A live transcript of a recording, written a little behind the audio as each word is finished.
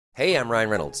Hey, I'm Ryan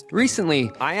Reynolds.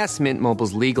 Recently, I asked Mint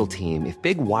Mobile's legal team if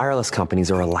big wireless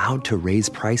companies are allowed to raise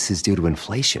prices due to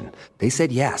inflation. They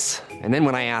said yes. And then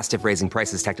when I asked if raising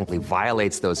prices technically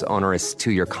violates those onerous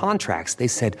two-year contracts, they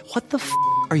said, "What the f***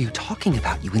 are you talking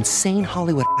about, you insane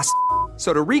Hollywood ass?"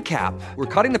 So to recap, we're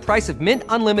cutting the price of Mint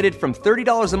Unlimited from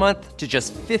 $30 a month to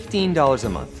just $15 a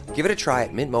month. Give it a try at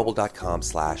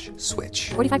mintmobile.com/switch.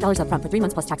 $45 up front for 3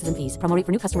 months plus taxes and fees. Promo rate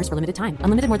for new customers for limited time.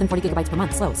 Unlimited more than 40 gigabytes per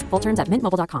month. Slows full terms at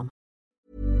mintmobile.com.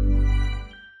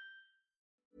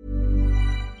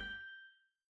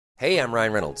 Hey, I'm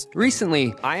Ryan Reynolds.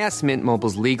 Recently, I asked Mint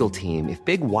Mobile's legal team if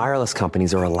big wireless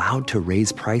companies are allowed to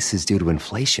raise prices due to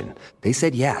inflation. They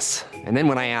said yes. And then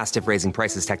when I asked if raising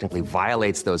prices technically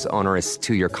violates those onerous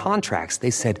two-year contracts, they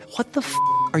said, "What the f***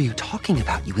 are you talking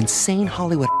about, you insane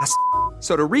Hollywood ass?"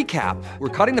 So to recap, we're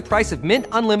cutting the price of Mint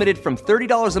Unlimited from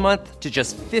 $30 a month to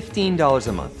just $15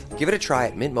 a month. Give it a try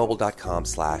at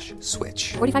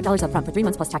mintmobile.com/switch. $45 up front for 3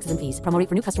 months plus taxes and fees. Promo rate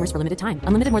for new customers for limited time.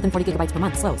 Unlimited more than 40 gigabytes per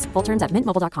month. Slows full terms at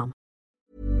mintmobile.com.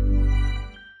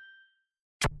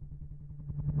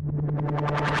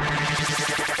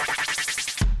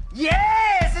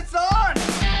 Yes, it's on!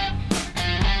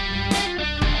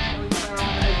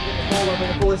 All over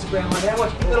the bullets ground like that.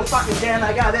 Watch little fuckers down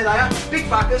they go. There they are. Big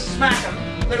fuckers, smack them.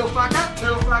 Little fucker,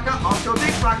 off to a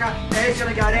big fucker. Now he's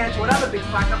gonna go down to another big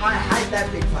fucker. I hate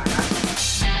that big fucker.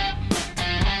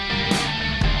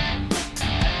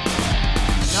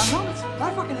 No helmets. No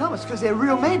fucking helmets because they're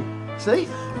real men. See?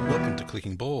 Welcome to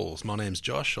Clicking Balls. My name's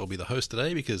Josh. I'll be the host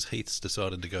today because Heath's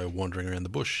decided to go wandering around the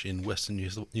bush in western New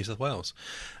South Wales.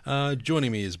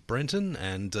 Joining me is Brenton,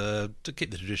 and to keep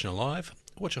the tradition alive,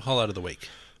 what's your highlight of the week?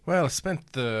 Well, I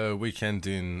spent the weekend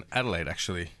in Adelaide,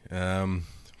 actually.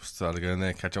 Started to go in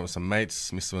there, catch up with some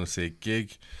mates, missed one to see a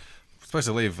gig. Supposed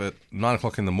to leave at 9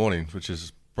 o'clock in the morning, which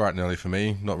is bright and early for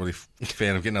me. Not really a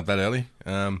fan of getting up that early.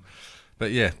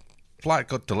 But yeah, flight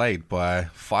got delayed by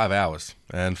 5 hours.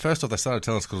 And first off, they started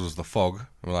telling us because it was the fog.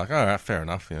 And we're like, all right, fair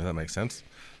enough, that makes sense.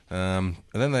 And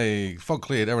then the fog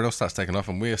cleared, everyone else starts taking off,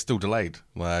 and we're still delayed,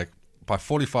 like by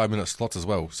 45-minute slots as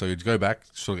well. So you'd go back,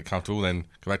 sort of get comfortable, then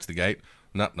go back to the gate.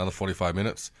 Another 45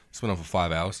 minutes. This went on for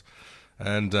 5 hours.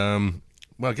 And,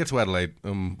 well, I get to Adelaide,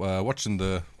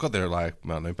 got there at like, I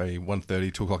don't know, maybe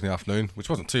 1:30, 2 o'clock in the afternoon, which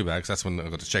wasn't too bad because that's when I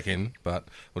got to check in, but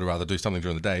would rather do something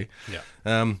during the day.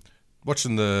 Yeah.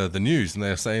 Watching the news, and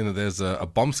they're saying that there's a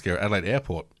bomb scare at Adelaide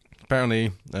Airport.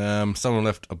 Apparently, someone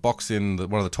left a box in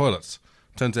one of the toilets.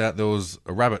 Turns out there was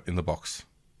a rabbit in the box.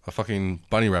 A fucking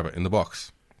bunny rabbit in the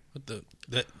box.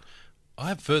 I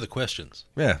have further questions.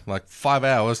 Yeah, like 5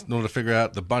 hours in order to figure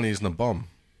out the bunny's in a bomb.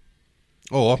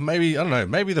 Or maybe, I don't know,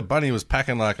 maybe the bunny was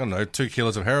packing 2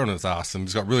 kilos of heroin in its ass and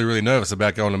just got really, really nervous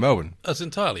about going to Melbourne. That's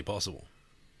entirely possible.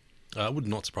 It would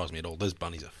not surprise me at all. Those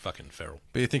bunnies are fucking feral.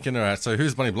 But you're thinking, all right, so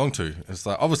who's the bunny belong to? It's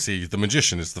like, obviously, the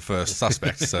magician is the first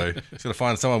suspect, so he's got to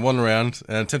find someone wandering around.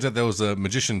 And it turns out there was a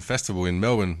magician festival in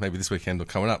Melbourne, maybe this weekend or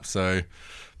coming up, so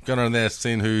going around there,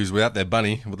 seeing who's without their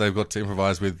bunny, what they've got to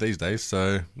improvise with these days.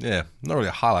 So, yeah, not really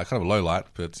a highlight, kind of a low light,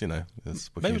 but, that's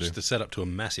what maybe you do. just to set up to a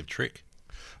massive trick.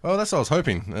 Well, that's what I was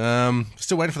hoping.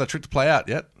 Still waiting for that trick to play out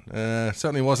yet.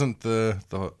 Certainly wasn't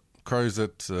the crows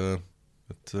at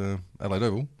Adelaide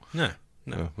Oval. No.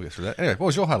 We'll get through that. Anyway, what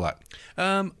was your highlight?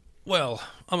 Well,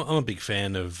 I'm a big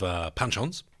fan of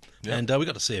punch-ons, Yep. and we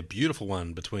got to see a beautiful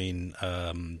one between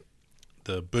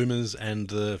the Boomers and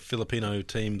the Filipino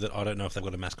team that I don't know if they've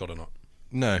got a mascot or not.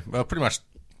 No, well, pretty much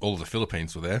all of the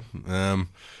Philippines were there.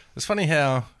 It's funny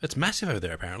how... It's massive over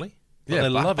there, apparently. Yeah, they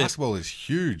love it. basketball is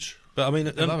huge. But I mean,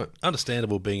 They love it.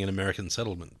 understandable being an American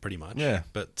settlement, pretty much. Yeah.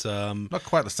 But Not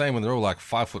quite the same when they're all like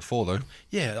 5'4", though.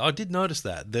 yeah, I did notice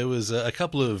that. There was a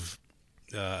couple of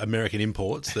American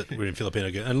imports that were in Filipino.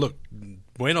 And look,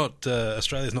 we're not,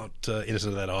 Australia's not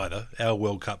innocent of that either. Our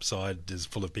World Cup side is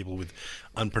full of people with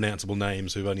unpronounceable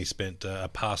names who've only spent a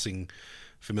passing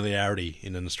familiarity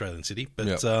in an Australian city. But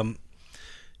Yep.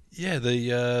 yeah,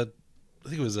 I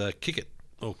think it was Kickert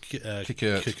or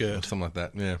Kickert or something like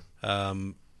that, yeah.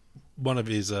 One of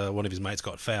his mates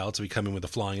got fouled, so he came in with a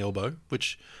flying elbow,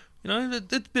 which,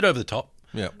 it's a bit over the top.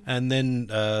 Yeah. And then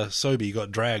Sobey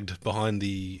got dragged behind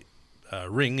the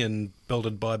ring and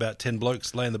belted by about 10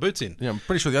 blokes laying the boots in. Yeah, I'm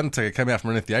pretty sure the Undertaker came out from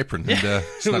underneath the apron and it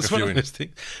snuck was a few one of in. those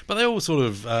things. But they all sort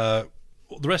of... the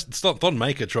rest... Thon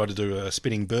Maker tried to do a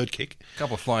spinning bird kick. A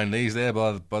couple of flying knees there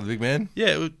by the big man.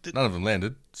 Yeah. None of them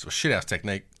landed. It's a shithouse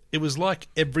technique. It was like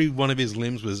every one of his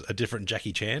limbs was a different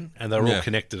Jackie Chan, and they were all Yeah.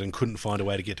 connected and couldn't find a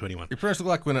way to get to anyone. It pretty much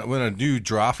looked like when a new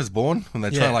giraffe is born, when they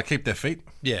try Yeah. to keep their feet.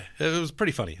 Yeah, it was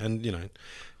pretty funny. And,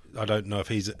 I don't know if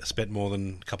he's spent more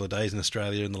than a couple of days in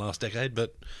Australia in the last decade,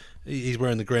 but He's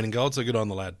wearing the green and gold, so good on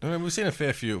the lad. I mean, we've seen a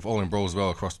fair few of all-in brawls as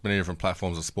well across many different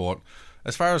platforms of sport.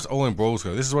 As far as all-in brawls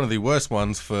go, this is one of the worst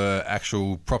ones for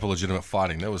actual, proper, legitimate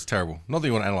fighting. That was terrible. Not that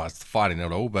you want to analyse the fighting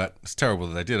at all, but it's terrible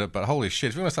that they did it. But holy shit,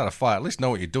 if you're going to start a fight, at least know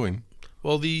what you're doing.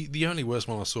 Well, the only worst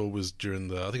one I saw was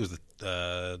during I think it was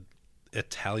the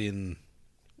Italian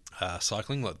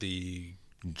cycling, like the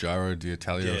Giro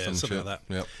d'Italia or something shit. like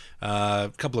that. Yep.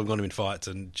 A couple of them got him in fights,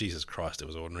 and Jesus Christ, it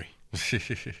was ordinary.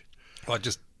 Like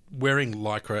just wearing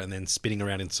lycra and then spinning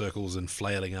around in circles and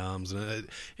flailing arms, and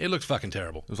it looked fucking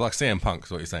terrible. It was like CM Punk,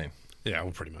 is what you're saying. Yeah,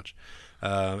 well, pretty much.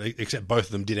 Except both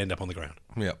of them did end up on the ground.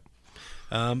 Yep.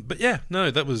 But yeah, no,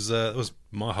 that was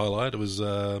my highlight. It was,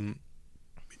 the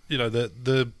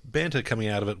banter coming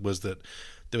out of it was that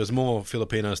there was more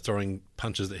Filipinos throwing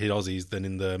punches that hit Aussies than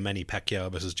in the Manny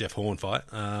Pacquiao versus Jeff Horn fight.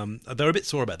 They were a bit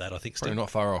sore about that, I think. Probably not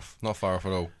far off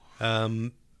at all.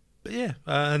 But yeah,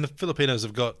 and the Filipinos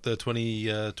have got the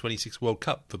 2026 World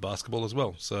Cup for basketball as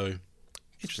well. So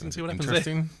interesting to see what happens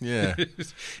Interesting, there. yeah.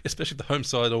 Especially if the home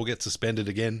side all gets suspended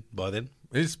again by then.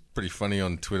 It is pretty funny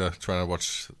on Twitter trying to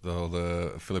watch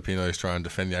the Filipinos try and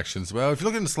defend the actions. Well, if you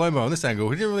look at the slow mo on this angle,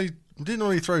 he didn't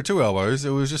really throw two elbows. It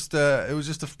was just a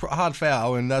hard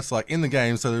foul, and that's like in the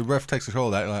game. So the ref takes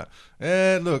control of that.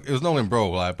 Like, look, it was an all-in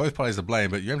brawl. Like both parties to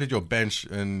blame, but you emptied your bench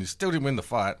and you still didn't win the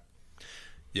fight.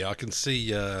 Yeah, I can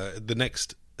see the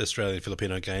next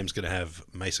Australian-Filipino game's going to have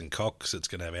Mason Cox. It's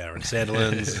going to have Aaron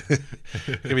Sandilands. It's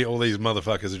going to be all these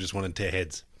motherfuckers who just want to tear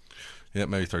heads. Yeah,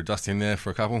 maybe throw Dusty in there for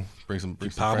a couple. Bring some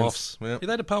palm friends. offs. Yep. Are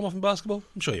they to palm off in basketball?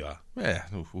 I'm sure you are. Yeah,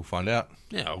 we'll find out.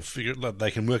 Yeah, I'll figure it.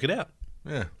 They can work it out.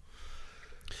 Yeah.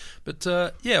 But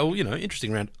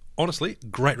interesting round. Honestly,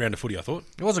 great round of footy, I thought.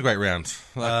 It was a great round.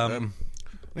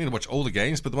 I need to watch all the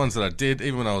games, but the ones that I did,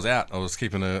 even when I was out, I was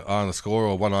keeping an eye on the score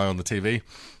or one eye on the TV.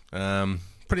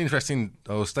 Pretty interesting.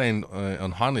 I was staying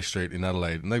on Hindley Street in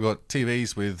Adelaide, and they've got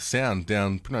TVs with sound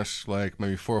down pretty much like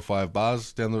maybe 4 or 5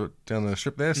 bars down the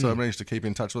strip there. So I managed to keep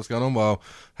in touch with what's going on while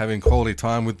having quality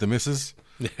time with the missus.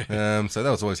 So that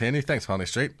was always handy. Thanks, Hindley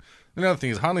Street. And the other thing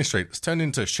is Hindley Street, it's turned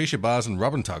into shisha bars and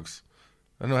rub and tugs.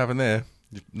 I don't know what happened there.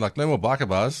 Like no more biker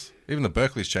bars. Even the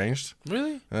Berkeley's changed.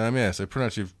 Really? Yeah. So pretty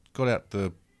much you've got out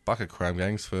the biker crime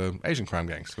gangs for Asian crime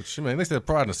gangs, which I mean at least they're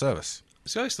pride and service.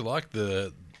 So I used to like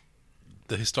the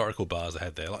historical bars they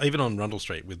had there, like, even on Rundle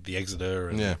Street with the Exeter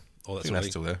and all that sort of that's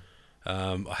thing. still there.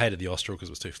 I hated the Austral because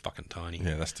it was too fucking tiny.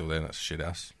 Yeah, that's still there. That's a shit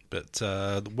house. But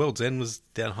the World's End was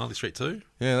down Harley Street too.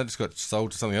 Yeah, that just got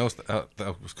sold to something else. I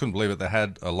couldn't believe it. They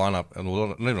had a lineup, and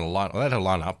not even a lineup. They had a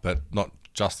lineup, but not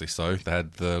justly so. They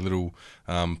had the little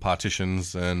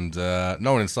partitions and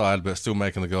no one inside, but still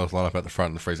making the girls line up at the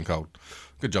front in the freezing cold.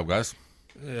 Good job, guys.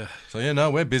 Yeah. So yeah,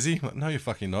 no, we're busy. No, you're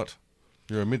fucking not.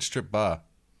 You're a mid-strip bar.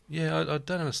 Yeah, I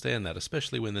don't understand that,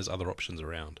 especially when there's other options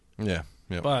around. Yeah.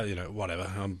 But whatever.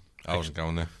 I wasn't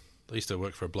going there. I used to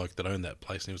work for a bloke that owned that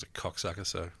place, and he was a cocksucker.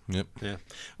 So Yep. yeah,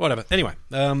 whatever. Anyway,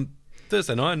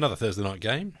 Thursday night, another Thursday night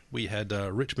game. We had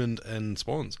Richmond and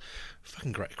Swans.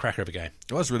 Fucking great cracker of a game.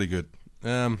 It was really good.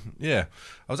 I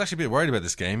was actually a bit worried about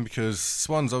this game because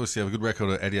Swans obviously have a good record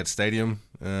at Etihad Stadium.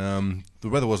 The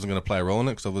weather wasn't going to play a role in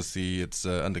it because obviously it's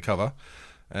undercover.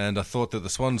 And I thought that the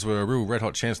Swans were a real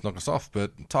red-hot chance to knock us off,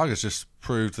 but Tigers just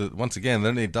proved that, once again, they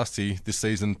don't need Dusty this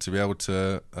season to be able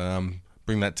to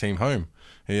bring that team home.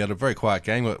 He had a very quiet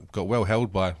game, got well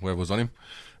held by whoever was on him,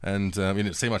 and you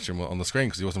didn't see much of him on the screen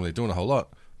because he wasn't really doing a whole lot.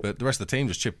 But the rest of the team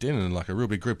just chipped in and like a real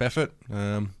big group effort.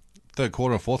 Third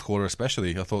quarter and fourth quarter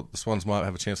especially, I thought the Swans might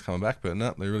have a chance of coming back, but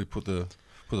no, they really put the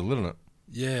lid on it.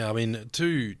 Yeah, I mean,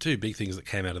 two big things that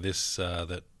came out of this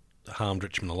that harmed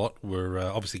Richmond a lot were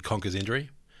obviously Conker's injury.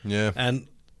 Yeah. And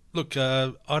look,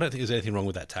 I don't think there's anything wrong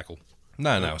with that tackle.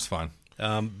 No, it's fine.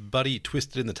 Buddy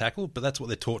twisted in the tackle, but that's what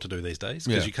they're taught to do these days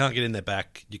because you can't get in their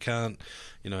back, you can't,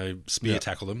 spear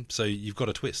tackle them, so you've got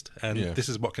to twist, and this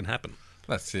is what can happen.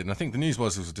 That's it. And I think the news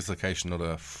was it was a dislocation, not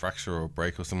a fracture or a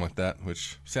break or something like that,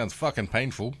 which sounds fucking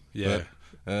painful. Yeah.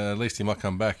 But at least he might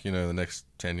come back, the next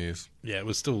 10 years. Yeah, it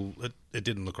was still, it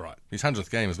didn't look right. His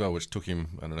 100th game as well, which took him,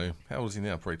 I don't know, how old is he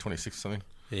now? Probably 26 or something.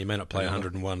 Yeah, he may not play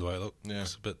 101 the way it looks. Yeah.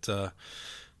 But,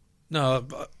 no,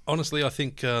 honestly, I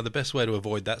think the best way to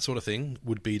avoid that sort of thing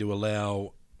would be to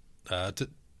allow, to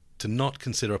not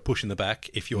consider a push in the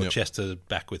back if you're chest to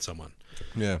back with someone.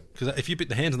 Yeah. Because if you put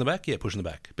the hands in the back, push in the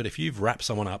back. But if you've wrapped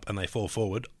someone up and they fall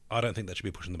forward, I don't think that should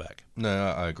be push in the back. No,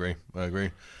 I agree.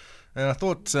 And I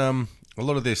thought a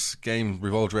lot of this game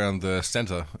revolved around the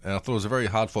centre, and I thought it was a very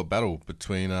hard-fought battle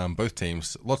between both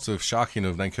teams. Lots of sharking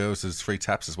of Nankervis's free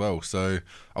taps as well. So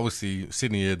obviously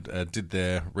Sydney did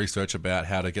their research about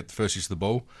how to get the first use of the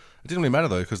ball. It didn't really matter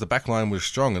though because the back line was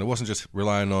strong and it wasn't just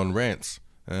relying on Rance.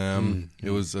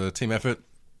 It was a team effort.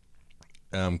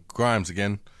 Grimes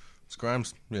again. It's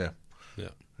Grimes? Yeah. Yeah.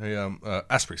 Hey,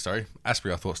 Asprey, sorry.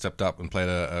 Asprey, I thought, stepped up and played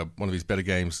one of his better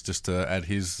games just to add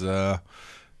his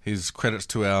credits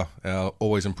to our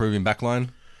always improving backline.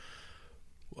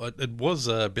 Well, it was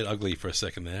a bit ugly for a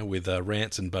second there, with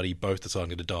Rance and Buddy both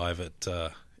deciding to dive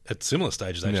at similar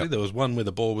stages, actually. Yeah. There was one where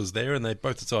the ball was there, and they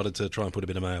both decided to try and put a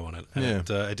bit of mayo on it. And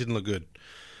it didn't look good.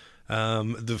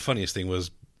 The funniest thing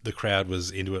was the crowd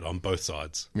was into it on both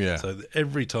sides. Yeah. So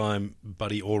every time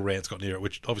Buddy or Rance got near it,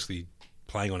 which obviously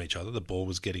playing on each other, the ball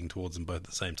was getting towards them both at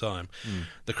the same time,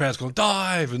 the crowd's going,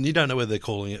 dive! And you don't know whether they're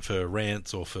calling it for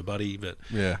Rance or for Buddy, but,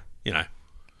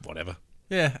 whatever.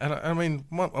 Yeah, and I mean,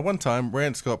 at one time,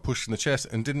 Rance got pushed in the chest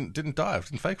and didn't dive,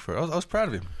 didn't fake for it. I was proud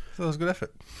of him. I thought it was a good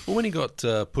effort. Well, when he got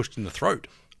pushed in the throat,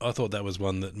 I thought that was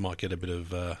one that might get a bit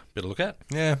of look at.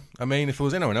 Yeah, I mean, if it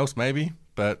was anyone else, maybe.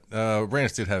 But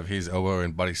Rance did have his elbow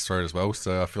in Buddy's throat as well,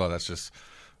 so I feel like that's just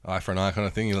eye for an eye kind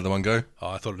of thing. You let the one go. Oh,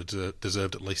 I thought it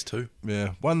deserved at least two.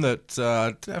 Yeah, one that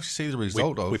I didn't actually see the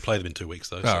result of. We played them in 2 weeks,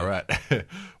 though. Oh, right.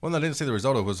 One that I didn't see the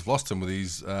result of was Vlosten with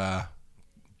his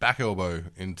back elbow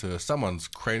into someone's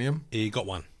cranium. He got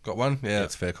one. Got one? Yeah,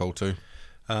 that's a fair call too.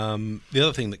 The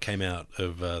other thing that came out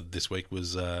of this week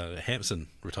was Hampson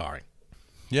retiring.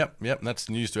 Yep, that's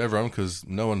news to everyone because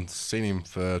no one's seen him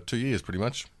for 2 years pretty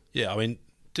much. Yeah, I mean,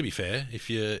 to be fair, if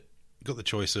you got the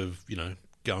choice of,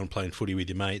 going playing footy with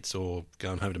your mates or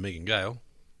going home to Megan Gale.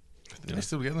 Are they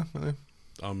still together? I don't know.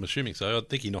 I'm assuming so. I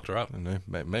think he knocked her up. I don't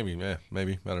know. Maybe, yeah,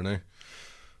 maybe. I don't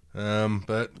know.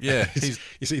 But yeah,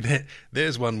 you see,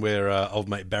 there's one where old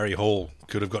mate Barry Hall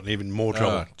could have gotten even more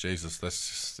trouble. Oh, Jesus,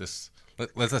 let's just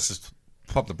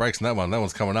pop the brakes on that one. That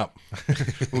one's coming up.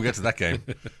 We'll get to that game.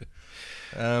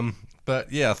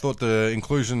 But yeah, I thought the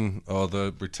inclusion or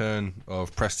the return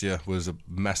of Prestia was a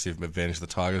massive advantage to the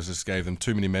Tigers. Just gave them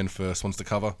too many men for Swans to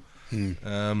cover.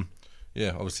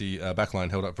 Yeah, obviously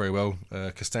backline held up very well.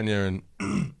 Castagna and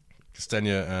who's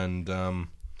the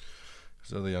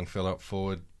other young fella up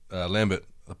forward, Lambert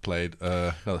played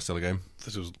another stellar game.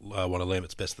 This was one of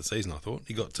Lambert's best of the season, I thought.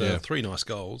 He got 3 nice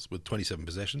goals with 27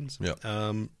 possessions.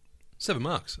 Yeah. 7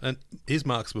 marks, and his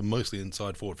marks were mostly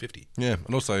inside forward 50. Yeah,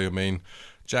 and also, I mean,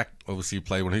 Jack obviously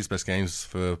played one of his best games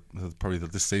for probably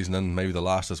this season and maybe the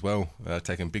last as well,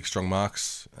 taking big, strong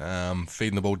marks,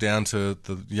 feeding the ball down to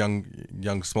the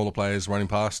young, smaller players running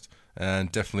past,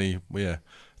 and definitely, I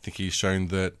think he's shown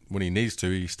that when he needs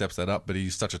to, he steps that up, but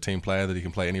he's such a team player that he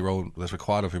can play any role that's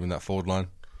required of him in that forward line.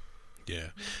 Yeah,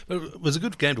 but it was a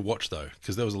good game to watch, though,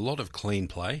 because there was a lot of clean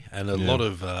play and a lot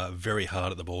of very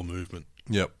hard at the ball movement.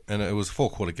 Yep, and it was a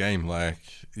 4-quarter game. Like,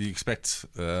 you expect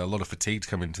a lot of fatigue to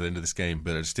come into the end of this game,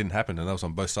 but it just didn't happen, and that was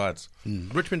on both sides.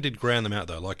 Richmond did ground them out,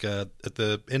 though. Like, at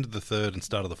the end of the third and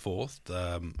start of the fourth,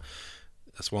 the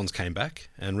Swans came back,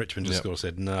 and Richmond just sort of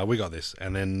said, no, we got this,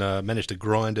 and then managed to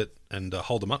grind it and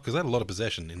hold them up, because they had a lot of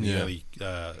possession in the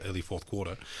early fourth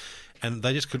quarter, and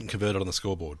they just couldn't convert it on the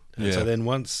scoreboard. And so then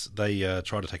once they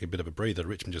tried to take a bit of a breather,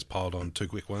 Richmond just piled on 2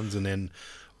 quick ones, and then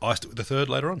iced it with the third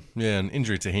later on. Yeah, and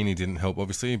injury to Heaney didn't help,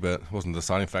 obviously, but it wasn't the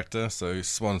deciding factor. So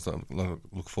Swans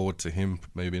look forward to him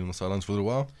maybe being on the sidelines for a little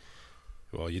while.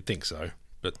 Well, you'd think so.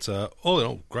 But all in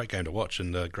all, great game to watch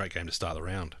and a great game to start the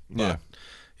round. But,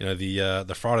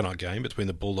 the Friday night game between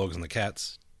the Bulldogs and the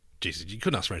Cats, Jesus, you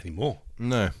couldn't ask for anything more.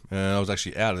 No, I was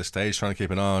actually out at this stage trying to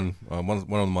keep an eye on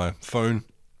one on my phone,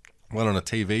 one on a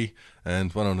TV,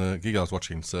 and one on a gig I was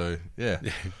watching. So, yeah.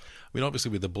 I mean,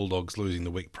 obviously, with the Bulldogs losing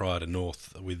the week prior to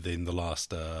North within the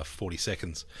last 40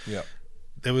 seconds,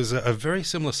 there was a very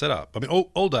similar setup. I mean,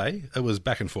 all day, it was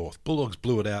back and forth. Bulldogs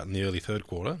blew it out in the early third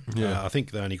quarter. I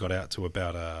think they only got out to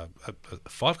about a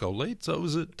 5-goal lead, so it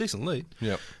was a decent lead.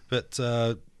 But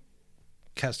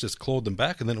Cats just clawed them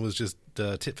back, and then it was just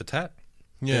tit for tat.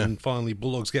 And finally,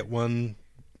 Bulldogs get one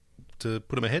to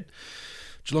put them ahead.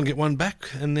 Geelong get one back,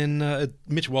 and then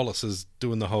Mitch Wallace is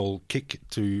doing the whole kick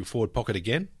to forward pocket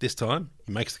again. This time,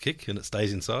 he makes the kick, and it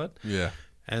stays inside.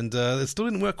 And it still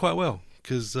didn't work quite well,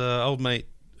 because old mate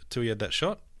Tui had that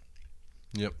shot.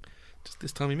 Just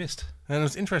this time he missed. And it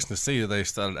was interesting to see that they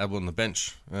started Abel on the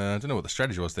bench. I don't know what the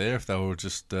strategy was there, if they were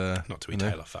just... Not Tui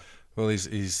Taylor, fuck. Well,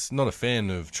 he's not a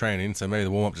fan of training, so maybe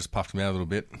the warm-up just puffed him out a little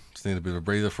bit. Just needed a bit of a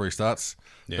breather before he starts.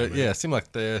 It seemed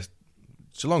like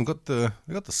Geelong got the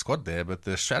squad there, but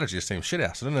the strategy just seems shit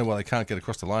house. I don't know why they can't get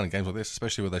across the line in games like this,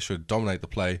 especially where they should dominate the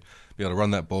play, be able to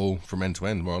run that ball from end to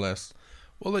end, more or less.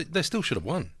 Well, they still should have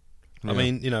won. I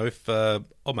mean, if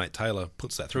old mate Taylor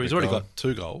puts that through, he's already got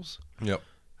 2 goals.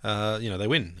 They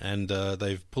win, and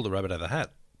they've pulled a rabbit out of the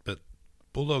hat. But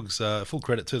Bulldogs, full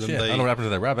credit to them. I don't know what happened to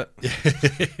their rabbit.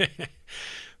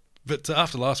 But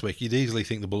after last week, you'd easily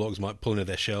think the Bulldogs might pull into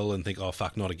their shell and think, oh,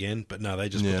 fuck, not again. But no, they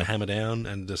just put the hammer down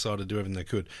and decided to do everything they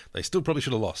could. They still probably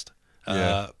should have lost.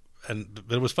 But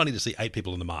it was funny to see 8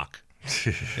 people in the mark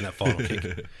in that final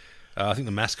kick. I think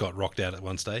the mascot rocked out at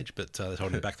one stage, but they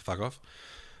told him to back the fuck off.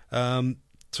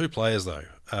 2 players, though.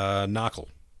 Narkle.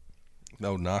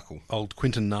 Old Narkle. Old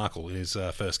Quinton Narkle in his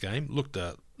first game. Looked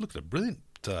a brilliant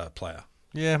player.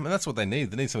 Yeah, and that's what they need.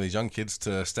 They need some of these young kids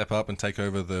to step up and take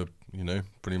over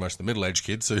pretty much the middle-aged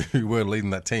kids who were leading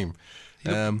that team.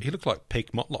 He looked like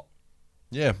peak Motlop.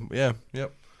 Yep.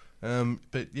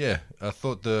 But yeah, I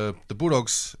thought the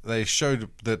Bulldogs, they showed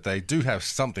that they do have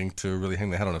something to really hang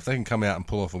their hat on. If they can come out and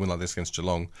pull off a win like this against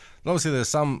Geelong, and obviously there's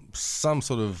some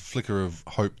sort of flicker of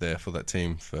hope there for that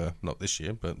team for not this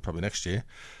year, but probably next year.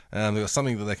 They've got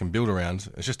something that they can build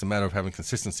around. It's just a matter of having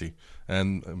consistency.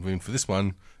 And I mean, for this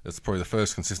one, it's probably the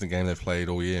first consistent game they've played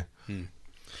all year.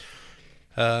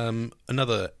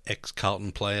 Another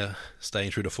ex-Carlton player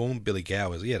staying true to form, Billy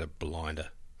Gowers. He had a blinder.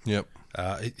 Yep.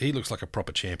 He looks like a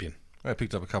proper champion. I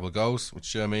picked up a couple of goals,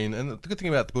 which I mean, and the good thing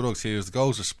about the Bulldogs here is the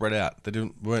goals are spread out. They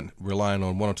weren't relying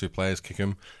on 1 or 2 players kick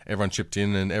them. Everyone chipped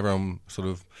in, and everyone sort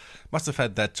of must have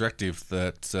had that directive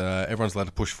that everyone's allowed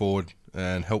to push forward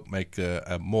and help make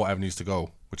more avenues to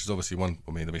goal, which is obviously one.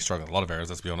 I mean, they've been struggling in a lot of areas,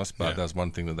 let's be honest, but that's one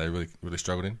thing that they really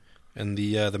struggled in. And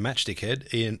the matchstick head,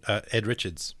 Ed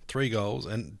Richards, 3 goals,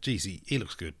 and geez, he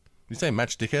looks good. You say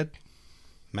matchstick head?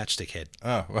 Matchstick head.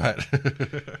 Oh, right.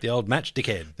 The old matchstick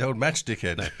head. The old matchstick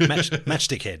head. No,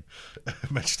 matchstick head.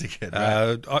 Matchstick head,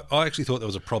 right. I actually thought there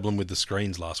was a problem with the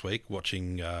screens last week,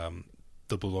 watching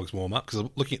the Bulldogs warm up, because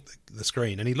I'm looking at the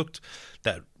screen, and he looked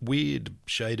that weird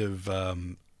shade of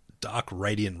dark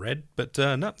radiant red, but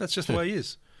no, that's just the way he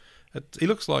is. He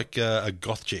looks like a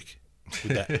goth chick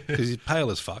with that, because he's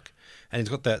pale as fuck, and he's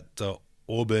got that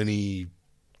auburny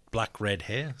black-red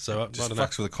hair. So it just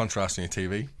fucks with the contrast on your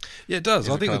TV. Yeah, it does.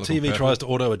 I think the TV tries to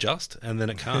auto-adjust, and then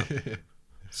it can't.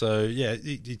 So, yeah,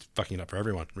 he's fucking it up for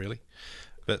everyone, really.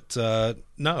 But,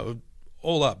 no,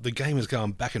 all up, the game has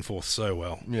gone back and forth so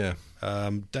well. Yeah.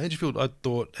 Dangerfield, I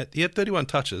thought, he had 31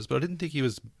 touches, but I didn't think he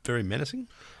was very menacing.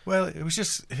 Well, it was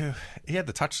just, he had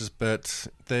the touches, but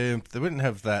they wouldn't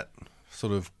have that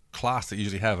sort of class that you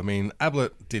usually have. I mean,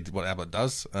 Ablett did what Ablett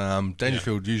does.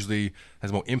 Dangerfield usually has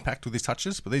more impact with his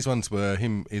touches, but these ones were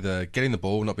him either getting the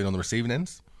ball, not being on the receiving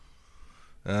ends.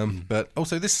 But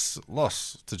also this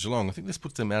loss to Geelong, I think this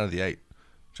puts them out of the 8,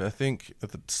 which I think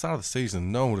at the start of the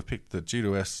season, no one would have picked the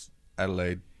G2S,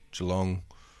 Adelaide, Geelong.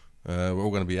 We're all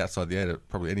going to be outside the 8 at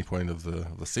probably any point of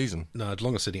the season. No,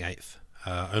 Geelong is sitting 8th.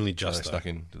 Only just they stuck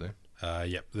in, did they?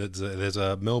 Yep. There's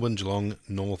a Melbourne, Geelong,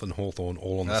 North, and Hawthorn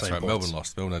all on the same points. That's right. Melbourne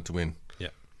lost. Melbourne had to win. Yeah.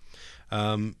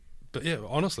 But yeah,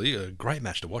 honestly, a great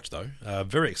match to watch though.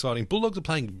 Very exciting. Bulldogs are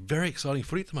playing very exciting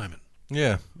footy at the moment.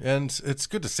 Yeah, and it's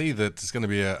good to see that it's going to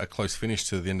be a close finish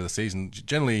to the end of the season.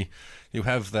 Generally, you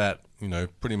have that,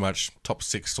 pretty much top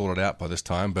 6 sorted out by this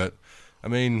time. But I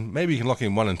mean, maybe you can lock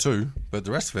in 1 and 2, but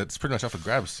the rest of it's pretty much up for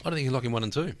grabs. I don't think you can lock in 1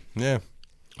 and 2. Yeah.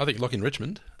 I think lock in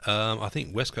Richmond. I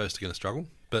think West Coast are going to struggle,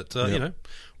 but we'll have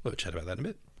a chat about that in a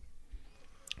bit.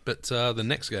 But the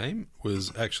next game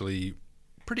was actually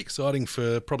pretty exciting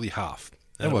for probably half.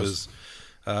 And it was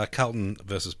Carlton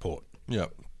versus Port. Yeah,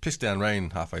 pissed down rain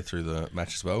halfway through the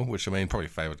match as well, which I mean probably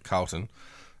favoured Carlton.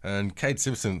 And Cade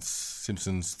Simpson's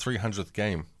 300th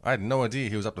game. I had no idea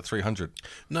he was up to 300.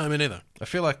 No, me neither. I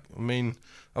feel like,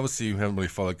 obviously you haven't really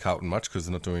followed Carlton much because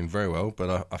they're not doing very well,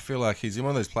 but I feel like he's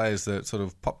one of those players that sort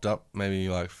of popped up maybe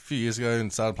like a few years ago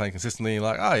and started playing consistently.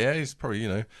 Like, oh yeah, he's probably,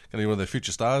 going to be one of their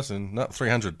future stars, and not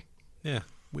 300. Yeah,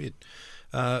 weird.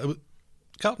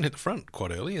 Carlton hit the front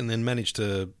quite early and then managed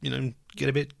to, get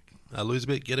a bit, lose a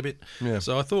bit, get a bit. Yeah.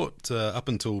 So I thought up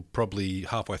until probably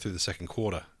halfway through the second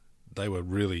quarter, they were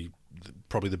really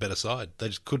probably the better side. They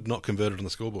just could not convert it on the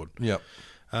scoreboard. Yep.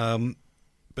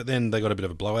 But then they got a bit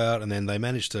of a blowout, and then they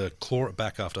managed to claw it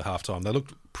back after half-time. They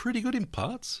looked pretty good in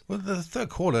parts. Well, the third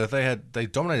quarter, they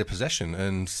dominated possession,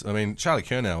 and, Charlie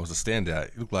Curnow was a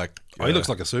standout. He looked like... he looks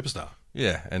like a superstar.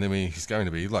 Yeah, and he's going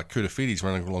to be like Kudafiti's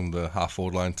running along the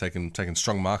half-forward line, taking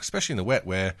strong marks, especially in the wet,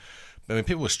 where...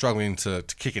 people were struggling to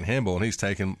kick and handball, and he's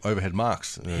taken overhead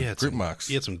marks, group marks.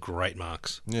 He had some great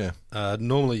marks. Yeah.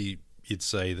 Normally, you'd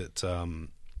say that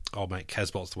old mate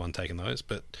Casbolt's the one taking those,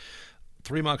 but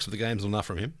 3 marks for the game's enough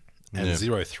from him, and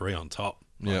 0-3 on top.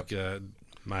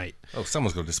 Mate. Oh,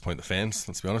 someone's got to disappoint the fans,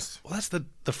 let's be honest. Well, that's the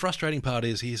frustrating part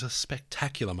is he's a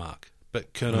spectacular mark,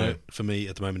 but Curnow, for me,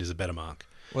 at the moment, is a better mark.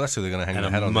 Well, that's who they're going to hang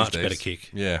their hat on and a much these days. better kick.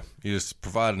 Yeah, you just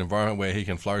provide an environment where he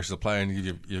can flourish as a player and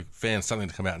give your fans something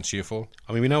to come out and cheer for.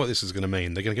 I mean, we know what this is going to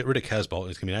mean. They're going to get rid of Casbolt and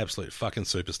he's going to be an absolute fucking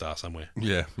superstar somewhere.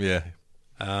 Yeah, yeah.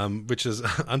 which is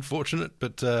unfortunate.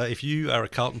 But if you are a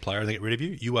Carlton player and they get rid of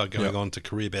you, you are going on to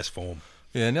career best form.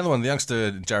 Yeah, and the other one, the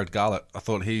youngster, Jared Garlett, I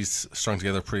thought he's strung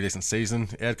together a pretty decent season.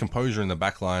 He had composure in the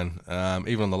back line,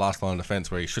 even on the last line of defence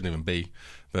where he shouldn't even be.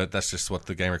 But that's just what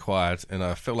the game required. And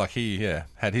I felt like he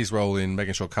had his role in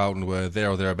making sure Carlton were there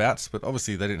or thereabouts. But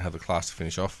obviously they didn't have the class to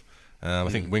finish off. I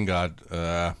think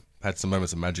Wingard had some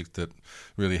moments of magic that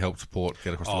really helped Port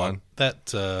get across the line.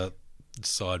 That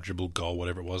side dribble goal,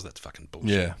 whatever it was, that's fucking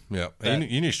bullshit. Yeah.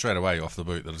 You knew straight away off the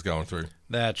boot that it was going through.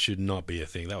 That should not be a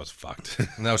thing. That was fucked.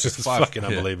 And that was just fucking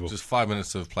unbelievable. Just 5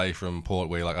 minutes of play from Port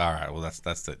where you're like, all right, well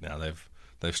that's it now.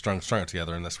 They've strung it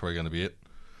together, and that's probably going to be it.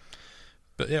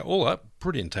 But yeah, all up,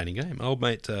 pretty entertaining game. Old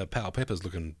mate Powell Pepper's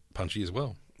looking punchy as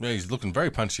well. Yeah, he's looking very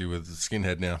punchy with the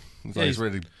skinhead now. He's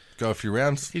ready to go a few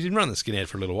rounds. He's been running the skinhead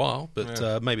for a little while,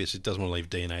 but maybe it just doesn't want to leave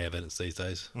DNA evidence these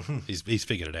days. He's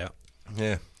figured it out.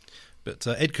 Yeah. But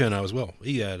Ed Curnow as well.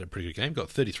 He had a pretty good game. Got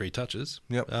 33 touches.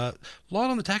 Yep. Light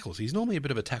on the tackles. He's normally a bit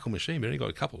of a tackle machine, but he only got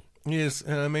a couple. Yes,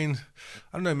 and I mean,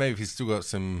 I don't know, maybe if he's still got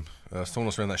some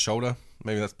soreness around that shoulder.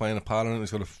 Maybe that's playing a part in it.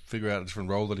 He's got to figure out a different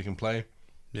role that he can play.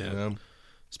 Yeah.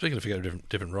 Speaking of figuring out a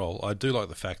different role, I do like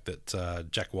the fact that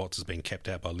Jack Watts has been kept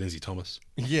out by Lindsay Thomas.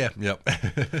 Yeah, yep.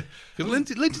 Because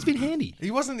Lindsay's been handy. He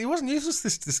wasn't useless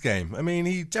this game. I mean,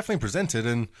 he definitely presented,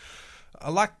 and I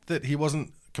liked that he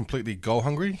wasn't completely goal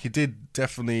hungry. He did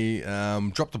definitely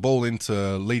drop the ball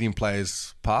into leading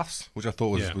players' paths, which I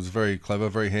thought was very clever,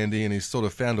 very handy, and he's sort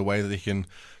of found a way that he can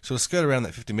sort of skirt around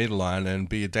that 50-metre line and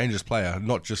be a dangerous player,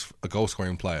 not just a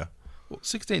goal-scoring player. Well,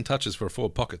 16 touches for a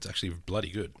forward pocket's actually bloody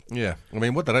good. Yeah. I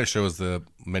mean, what they don't show is the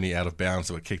many out-of-bounds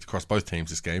that were kicked across both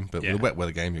teams this game, but with a wet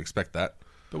weather game, you expect that.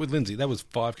 But with Lindsay, that was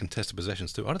 5 contested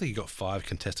possessions too. I don't think he got 5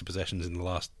 contested possessions in the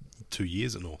last 2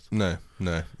 years at North. No.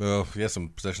 Well, he had some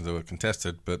possessions that were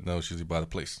contested, but that was usually by the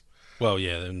police. Well,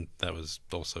 yeah, and that was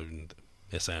also in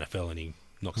the SANFL, and he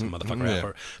knocked some motherfucker out for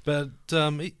it.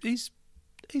 But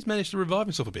he's managed to revive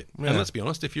himself a bit. Yeah. And let's be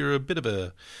honest, if you're a bit of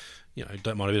a,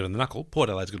 don't mind a bit of the knuckle, Port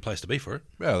Adelaide's a good place to be for it.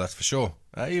 Well, that's for sure.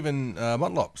 Even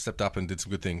Montlop stepped up and did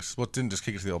some good things. Well, didn't just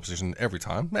kick it to the opposition every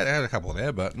time. They had a couple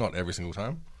there, but not every single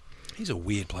time. He's a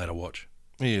weird player to watch.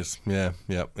 He is, yeah.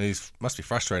 He must be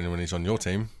frustrating when he's on your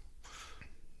team.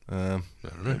 I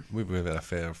don't know. We've had a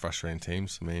fair frustrating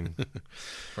teams. I mean,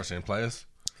 frustrating players.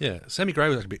 Yeah, Sammy Gray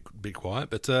was actually a bit quiet,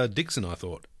 but Dixon, I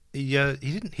thought, he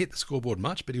didn't hit the scoreboard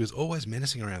much, but he was always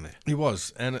menacing around there. He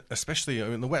was, and especially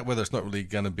in the wet weather, it's not really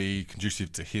going to be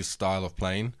conducive to his style of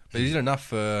playing. But he did enough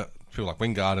for people like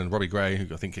Wingard and Robbie Gray,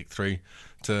 who I think kicked 3,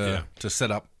 to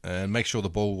set up and make sure the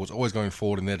ball was always going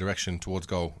forward in their direction towards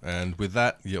goal. And with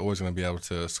that, you're always going to be able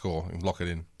to score and lock it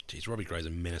in. Jeez, Robbie Gray's a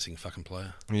menacing fucking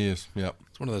player. He is, yep.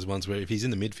 It's one of those ones where if he's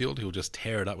in the midfield, he'll just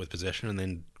tear it up with possession and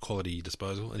then quality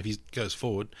disposal. And if he goes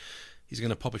forward, he's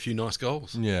going to pop a few nice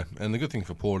goals. Yeah, and the good thing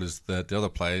for Port is that the other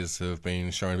players have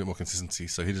been showing a bit more consistency,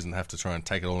 so he doesn't have to try and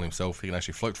take it all himself. He can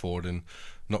actually float forward and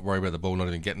not worry about the ball not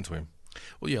even getting to him.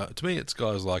 Well, yeah, to me, it's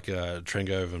guys like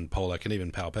Trengove and Polak and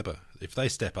even Powell Pepper. If they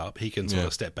step up, he can sort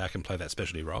of step back and play that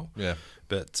specialty role. Yeah.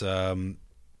 But,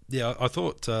 I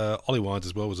thought Ollie Wines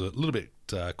as well was a little bit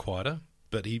quieter,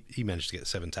 but he managed to get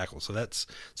 7 tackles. So that's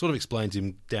sort of explains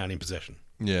him down in possession.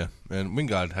 Yeah, and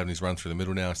Wingard having his run through the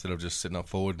middle now instead of just sitting up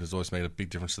forward has always made a big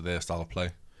difference to their style of play.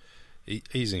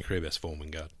 He's in career best form,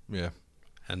 Wingard. Yeah.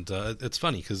 And it's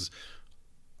funny because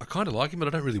I kind of like him, but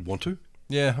I don't really want to.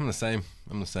 Yeah, I'm the same.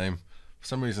 For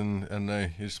some reason, I don't know,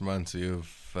 he just reminds you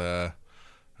of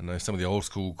some of the old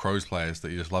school Crows players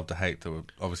that you just love to hate, that were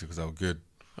obviously because they were good.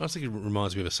 I think it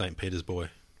reminds me of a St. Peter's boy.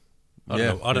 I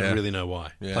don't really know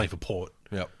why. Yeah. Playing for Port.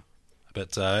 Yep.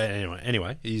 But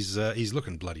anyway, he's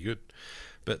looking bloody good.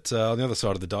 But on the other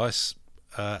side of the dice,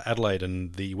 Adelaide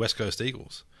and the West Coast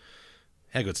Eagles.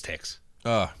 How good's Tex?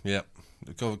 Oh, yeah.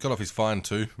 Got off his fine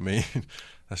too. I mean,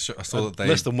 I saw that they...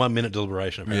 Less than 1 minute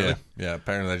deliberation, apparently. Yeah,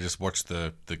 apparently they just watched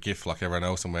the GIF like everyone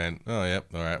else and went, oh, yeah,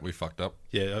 all right, we fucked up.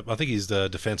 Yeah, I think his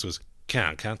defence was,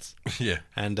 cunts. Yeah.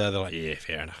 And they're like, yeah,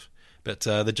 fair enough. But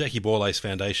the Jackie Borlace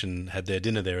Foundation had their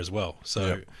dinner there as well.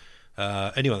 So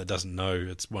anyone that doesn't know,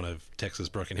 it's one of Texas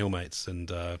Broken Hill mates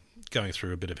and going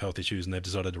through a bit of health issues, and they've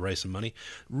decided to raise some money.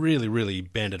 Really, really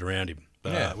banded around him,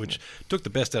 which took the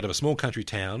best out of a small country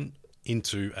town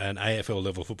into an AFL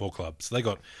level football club. So they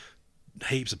got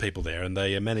heaps of people there, and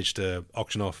they managed to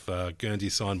auction off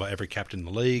Guernseys signed by every captain in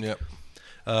the league. Yep.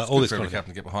 All this kind of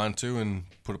captain to get behind too and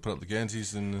put up the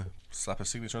Guernseys and slap a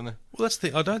signature on there. Well, that's the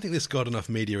thing. I don't think this got enough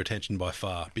media attention by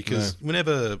far, because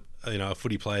whenever a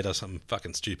footy player does something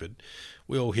fucking stupid,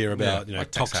 we all hear about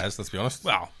like Tex has. Let's be honest.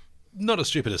 Well, not as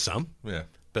stupid as some. Yeah.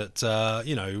 But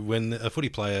when a footy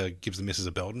player gives the missus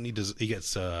a belt and he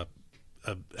gets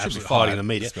absolutely fired, hiding in the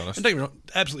media. let's be honest. And don't get me wrong,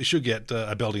 absolutely should get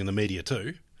a belting in the media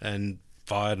too, and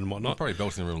fired and whatnot. Probably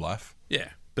belting in real life. Yeah,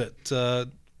 but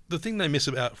the thing they miss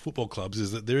about football clubs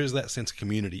is that there is that sense of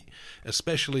community,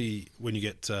 especially when you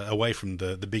get away from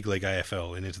the big league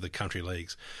AFL and into the country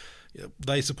leagues.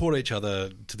 They support each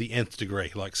other to the nth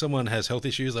degree. Like, someone has health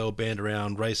issues, they'll band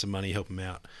around, raise some money, help them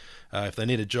out. If they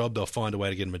need a job, they'll find a way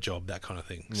to get them a job, that kind of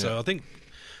thing. Yeah. So I think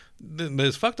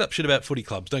there's fucked up shit about footy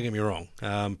clubs, don't get me wrong.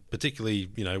 Particularly,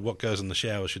 what goes in the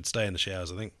showers should stay in the showers,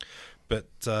 I think. But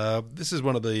this is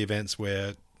one of the events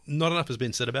where not enough has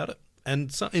been said about it.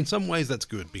 And so, in some ways that's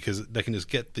good, because they can just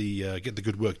get the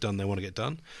good work done they want to get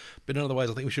done. But in other ways,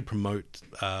 I think we should promote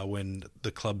when the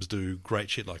clubs do great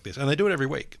shit like this. And they do it every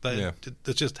week.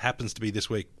 It just happens to be this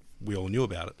week we all knew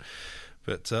about it.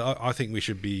 But I think we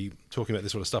should be talking about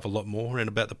this sort of stuff a lot more, and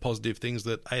about the positive things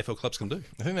that AFL clubs can do.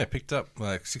 I think they picked up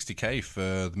like $60,000 for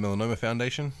the Melanoma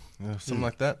Foundation, something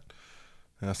like that.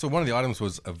 So one of the items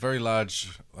was a very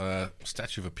large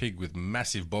statue of a pig with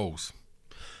massive balls.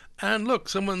 And look,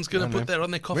 someone's going to put that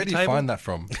on their coffee table. Where do you find that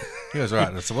from? He goes,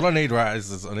 right, so what I need,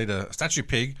 is I need a statue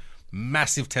pig,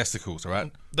 massive testicles, all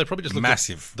right? They probably just looked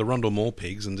massive. at the Rundle Mall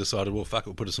pigs and decided, well, fuck it,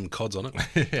 we'll put some cods on it.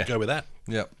 Yeah. Go with that.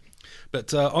 Yep.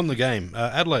 But on the game,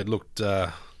 Adelaide looked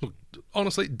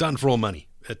honestly done for all money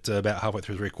at about halfway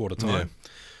through the three-quarter time. Yeah.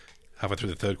 Halfway through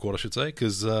the third quarter, I should say,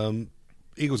 because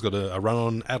Eagles got a run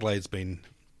on. Adelaide's been...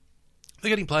 They're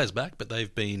getting players back, but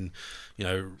they've been,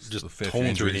 just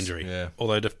torn through injury. Yeah.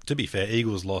 Although, to be fair,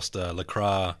 Eagles lost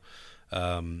Lacroix,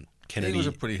 Kennedy. Eagles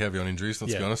are pretty heavy on injuries,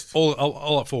 let's be honest.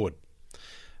 All up forward.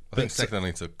 I think second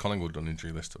only to Collingwood on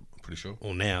injury list, I'm pretty sure.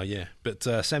 Or now, yeah. But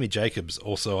Sammy Jacobs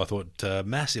also, I thought,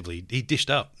 massively, he dished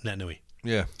up Nat Nui.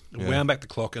 Yeah. Wound back the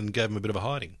clock and gave him a bit of a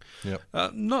hiding. Yep.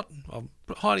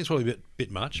 Hiding's probably a bit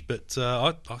much, but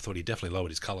I thought he definitely lowered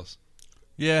his colours.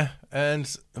 Yeah,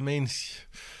 and, I mean...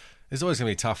 It's always going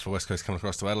to be tough for West Coast coming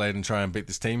across to Adelaide and try and beat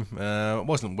this team. It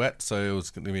wasn't wet, so it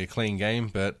was going to be a clean game.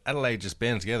 But Adelaide just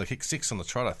banded together, kicked 6 on the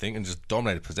trot, I think, and just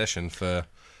dominated possession for,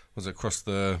 was it across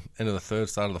the end of the third,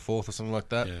 start of the fourth, or something like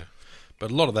that? Yeah.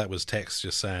 But a lot of that was Tex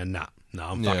just saying, nah,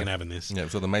 I'm fucking having this. Yeah,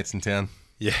 it's all the mates in town.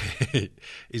 Yeah,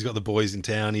 he's got the boys in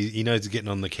town. He knows he's getting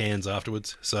on the cans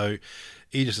afterwards. So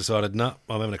he just decided, I'm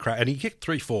having a crack. And he kicked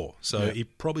 3-4, so he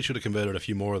probably should have converted a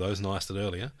few more of those and iced it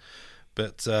earlier.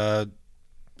 But...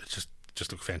 It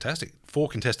just looked fantastic. 4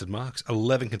 contested marks,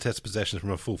 11 contested possessions from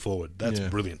a full forward. That's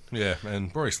brilliant. Yeah,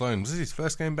 and Rory Sloane, was this his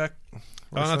first game back?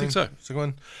 I think so.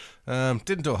 Second one.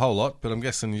 Didn't do a whole lot, but I'm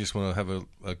guessing you just want to have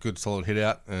a good solid hit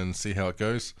out and see how it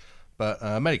goes.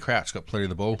 But Matty Crouch got plenty of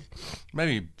the ball.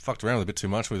 Maybe fucked around with a bit too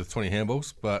much with 20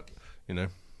 handballs, but,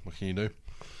 what can you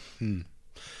do?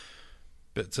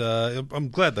 But I'm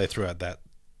glad they threw out that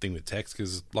thing with Tex,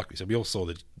 because like we said, we all saw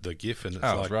the GIF, and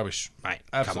it's rubbish, mate.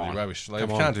 Absolutely rubbish. Like,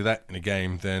 if you can't do that in a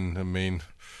game, then I mean,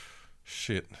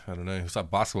 shit. I don't know. It's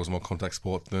like basketball's more contact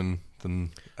sport than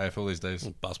AFL these days.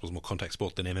 Well, basketball's more contact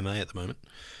sport than MMA at the moment.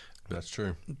 That's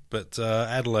true. But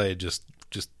Adelaide just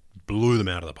blew them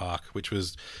out of the park, which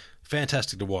was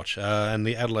fantastic to watch. And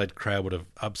the Adelaide crowd would have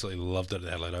absolutely loved it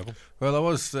at Adelaide Oval. Well, I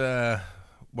was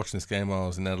watching this game while I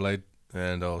was in Adelaide.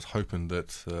 And I was hoping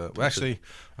that... for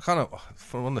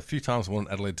one of the few times I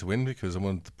wanted Adelaide to win, because I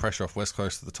wanted the pressure off West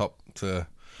Coast at the top to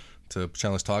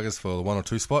challenge Tigers for the 1 or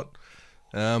 2 spot.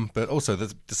 But also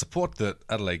the support that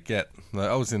Adelaide get. Like,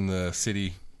 I was in the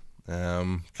city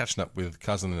catching up with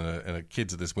cousin and a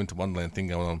kids at this Winter Wonderland thing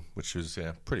going on, which was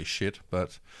pretty shit.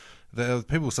 But there were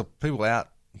people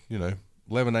out,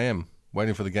 11 a.m.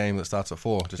 waiting for the game that starts at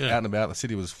 4. Just out and about. The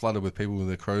city was flooded with people with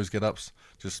their crows get-ups,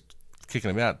 just... kicking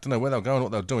them out. Don't know where they were going,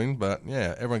 what they were doing, but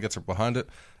everyone gets behind it.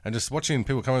 And just watching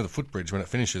people come over the footbridge when it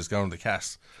finishes, going to the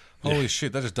cast. Holy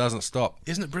shit, that just doesn't stop.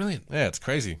 Isn't it brilliant? Yeah, it's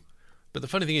crazy. But the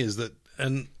funny thing is that,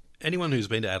 and anyone who's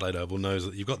been to Adelaide Oval knows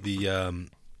that you've got the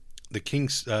King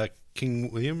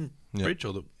William Bridge,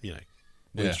 or the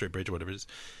William Street Bridge, or whatever it is.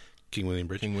 King William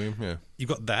Bridge. King William, yeah. You've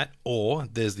got that, or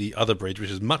there's the other bridge, which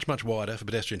is much, much wider for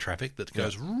pedestrian traffic, that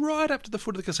goes right up to the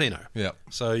foot of the casino. Yeah.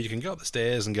 So you can go up the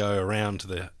stairs and go around to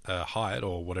the Hyatt,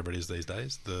 or whatever it is these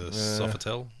days, the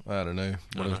Sofitel. I don't know.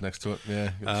 Whatever's next to it.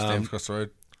 Yeah. Stands across the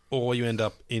road. Or you end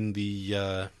up in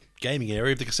the gaming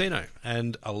area of the casino.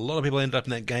 And a lot of people end up in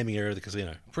that gaming area of the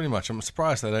casino. Pretty much. I'm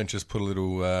surprised they don't just put a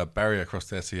little barrier across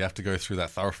there, so you have to go through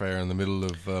that thoroughfare in the middle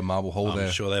of Marble Hall there.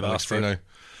 I'm sure they've asked for it.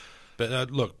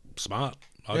 But look, smart.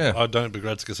 I don't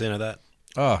begrudge the casino that.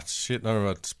 Oh, shit. I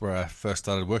remember where I first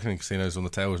started working in casinos on the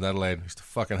tables in Adelaide. I used to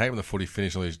fucking hate when the footy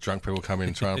finished and all these drunk people come in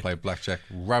and try and play blackjack.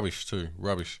 Rubbish, too.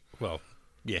 Rubbish. Well,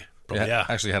 yeah, probably are.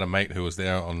 I actually had a mate who was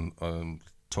there on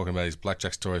talking about his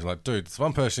blackjack stories. Like, dude, it's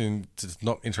one person that's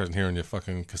not interested in hearing your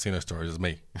fucking casino stories is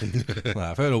me.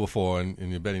 I've heard it all before, and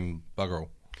you're betting bugger all.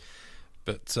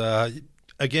 But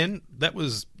again, that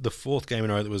was the fourth game in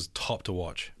a row that was top to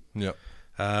watch. Yep.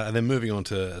 And then moving on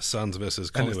to Suns versus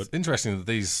And Collingwood. it's interesting that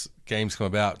these games come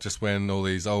about just when all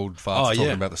these old farts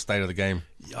talking about the state of the game.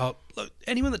 Look,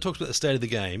 anyone that talks about the state of the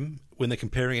game when they're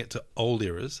comparing it to old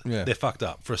eras, they're fucked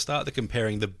up. For a start, they're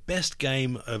comparing the best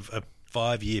game of a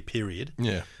 5-year period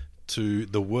to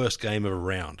the worst game of a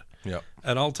round. Yeah.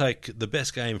 And I'll take the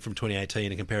best game from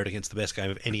 2018 and compare it against the best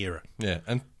game of any era. Yeah,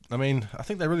 and I mean, I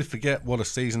think they really forget what a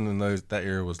season in that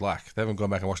era was like. They haven't gone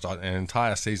back and watched an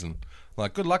entire season.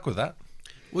 Like, good luck with that.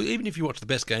 Well, even if you watch the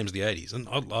best games of the 80s, and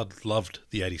I loved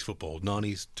the 80s football,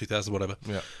 90s, 2000s, whatever.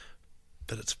 Yeah.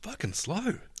 But it's fucking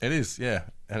slow. It is, yeah.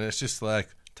 And it's just like,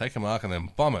 take a mark and then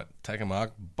bomb it. Take a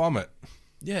mark, bomb it.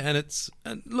 Yeah,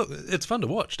 and look, it's fun to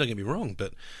watch, don't get me wrong,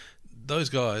 but those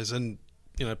guys, and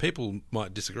you know, people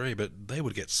might disagree, but they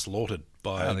would get slaughtered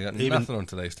by they got nothing on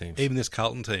today's teams. Even this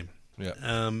Carlton team. Yeah.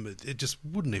 It just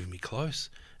wouldn't even be close.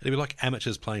 It'd be like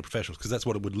amateurs playing professionals, because that's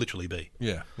what it would literally be.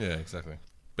 Yeah, exactly.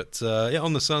 But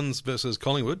on the Suns versus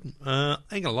Collingwood, I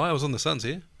ain't gonna lie, I was on the Suns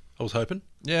here. I was hoping.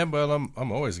 Yeah, well,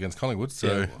 I'm always against Collingwood,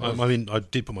 so I mean, I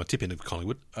did put my tip into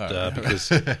Collingwood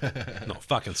because not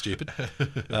fucking stupid.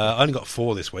 I only got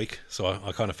 4 this week, so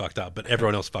I kind of fucked up, but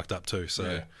everyone else fucked up too.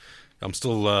 So I'm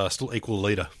still equal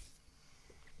leader.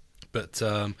 But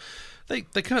they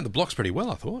came out the blocks pretty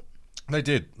well, I thought. They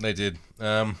did. I didn't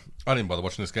bother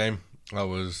watching this game. I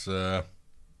was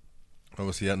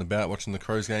obviously out and about watching the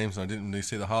Crows games, and I didn't really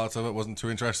see the highlights of it. Wasn't too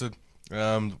interested.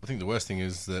 I think the worst thing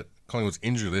is that Collingwood's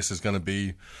injury list is going to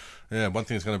be one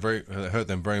thing that's going to hurt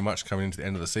them very much coming into the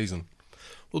end of the season.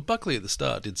 Well, Buckley at the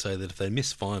start did say that if they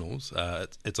miss finals,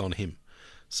 it's on him.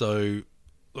 So,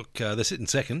 look, they're sitting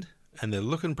second, and they're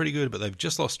looking pretty good, but they've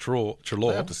just lost Treloar.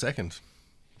 They're up to second.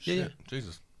 Yeah.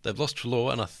 Jesus. They've lost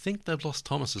Treloar, and I think they've lost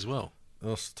Thomas as well. They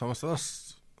lost someone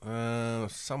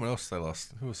else they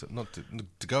lost. Who was it? Not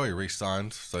DeGoey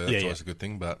re-signed, so that's always a good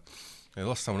thing, but they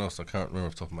lost someone else. I can't remember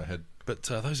off the top of my head. But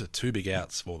those are 2 big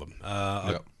outs for them.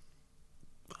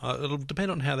 It'll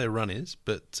depend on how their run is,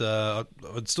 but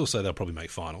I'd still say they'll probably make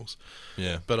finals.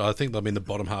 Yeah. But I think they'll be in the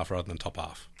bottom half rather than top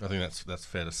half. I think that's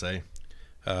fair to say.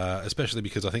 Especially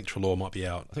because I think Treloar might be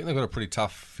out. I think they've got a pretty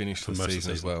tough finish for the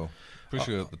season as well. Pretty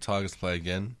sure the Tigers play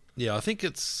again. Yeah, I think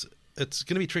it's going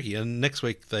to be tricky. And next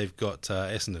week they've got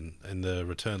Essendon in the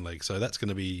return leg, so that's going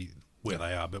to be where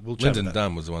they are. But we'll chat Lyndon about that.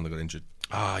 Dunn was the one that got injured.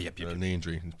 Yep. Knee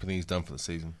injury. I think he's done for the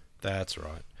season. That's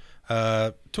right.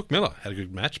 Took Miller had a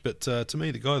good match, but to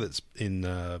me, the guy that's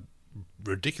in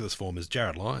ridiculous form is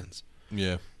Jared Lyons.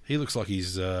 Yeah. He looks like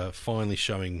he's finally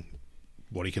showing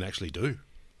what he can actually do.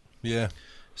 Yeah.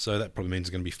 So that probably means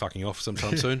he's going to be fucking off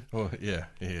sometime soon. Well, yeah,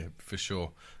 for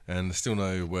sure. And there's still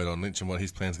no word on Lynch and what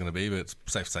his plan's going to be, but it's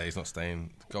safe to say he's not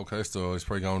staying Gold Coast, or he's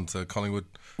probably going to Collingwood.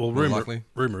 Well,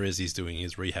 rumour is he's doing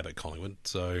his rehab at Collingwood.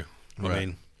 So, I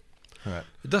mean,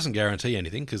 it doesn't guarantee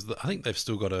anything, because I think they've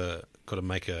still got to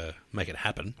make it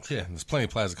happen. Yeah, there's plenty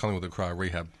of players at Collingwood that require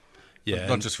rehab. Yeah,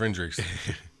 not just for injuries.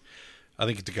 I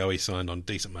think DeGoey signed on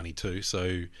decent money too.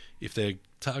 So if they're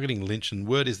targeting Lynch, and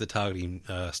word is they're targeting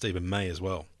Stephen May as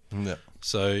well. Yeah.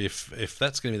 So if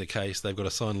that's going to be the case, they've got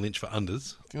to sign Lynch for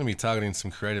unders. They're going to be targeting some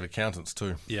creative accountants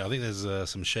too. Yeah, I think there's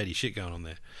some shady shit going on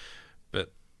there.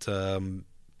 But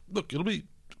look, it'll be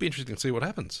interesting to see what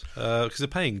happens, because they're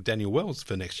paying Daniel Wells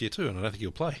for next year too, and I don't think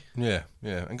he'll play. Yeah.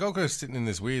 And Gold Coast sitting in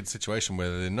this weird situation where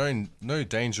there's no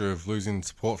danger of losing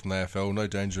support from the AFL, no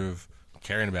danger of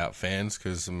caring about fans,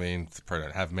 because I mean they probably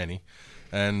don't have many,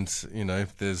 and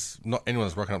there's not anyone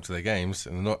that's rocking up to their games,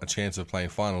 and not a chance of playing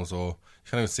finals, or you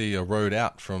can't even see a road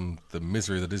out from the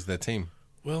misery that is their team.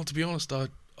 Well, to be honest, I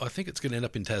think it's going to end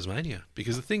up in Tasmania,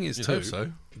 because the thing is You'd too, hope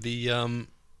so. the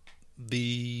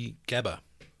Gabba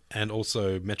and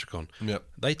also Metricon,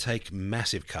 they take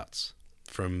massive cuts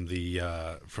from the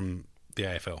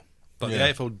AFL. But the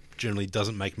AFL generally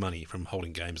doesn't make money from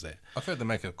holding games there. I've heard they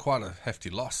make quite a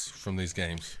hefty loss from these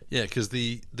games. Yeah, because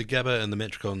the Gabba and the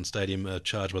Metricon Stadium are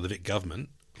charged by the Vic government,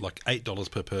 like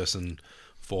 $8 per person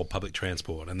for public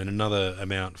transport, and then another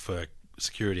amount for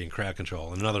security and crowd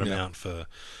control, and another amount for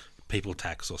people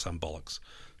tax or some bollocks.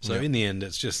 So in the end,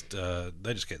 it's just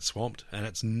they just get swamped, and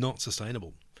it's not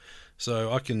sustainable.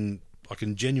 So I can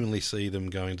genuinely see them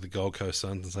going to the Gold Coast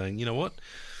Suns and saying, you know what?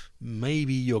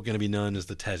 Maybe you're going to be known as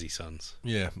the Tassie Suns.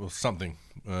 Yeah, well, something.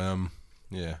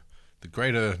 The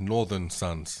Greater Northern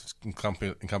Suns,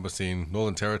 encompassing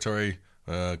Northern Territory,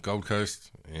 Gold Coast,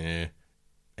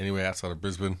 anywhere outside of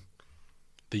Brisbane.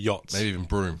 The yachts. Maybe even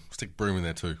Broome. Stick Broome in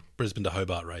there too. Brisbane to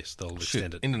Hobart race. They'll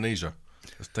extend it. Indonesia.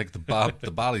 Let's take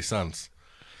the Barley Suns.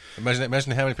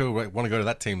 Imagine how many people want to go to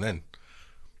that team then.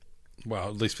 Well,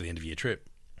 at least for the end of year trip.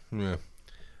 Yeah.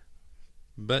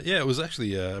 But yeah, it was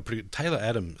actually pretty good. Taylor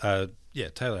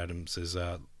Adams is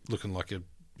looking like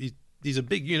he's a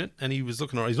big unit, and he was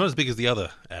looking alright. He's not as big as the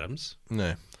other Adams.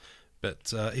 No.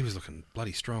 But he was looking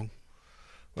bloody strong.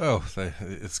 Well,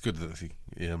 it's good that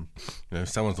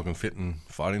someone's looking fit and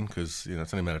fighting, because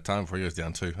it's only a matter of time before he goes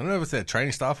down too. I don't know if it's their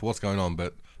training staff or what's going on,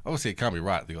 but obviously it can't be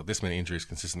right. They've got this many injuries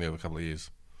consistently over a couple of years.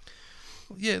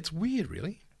 Well, yeah, it's weird,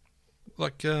 really.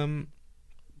 Like,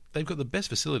 they've got the best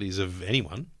facilities of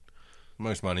anyone.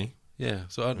 Most money. Yeah,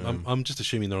 so I'm just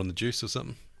assuming they're on the juice or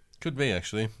something. Could be,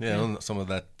 actually. Yeah, on some of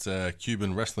that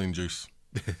Cuban wrestling juice.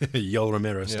 Yol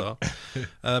Romero style.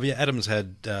 But yeah, Adams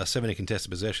had 70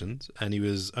 contested possessions, and he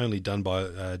was only done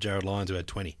by Jared Lyons, who had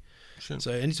 20. Sure.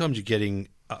 So anytime you're getting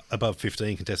above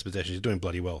 15 contested possessions, you're doing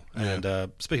bloody well. Yeah.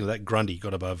 And speaking of that, Grundy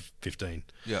got above 15.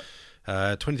 Yeah.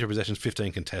 23 possessions,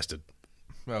 15 contested.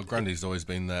 Well, Grundy's always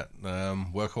been that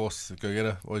workhorse,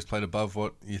 go-getter, always played above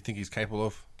what you think he's capable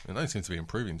of. And only seems to be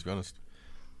improving, to be honest.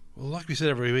 Well, like we said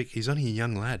every week, he's only a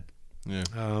young lad. Yeah.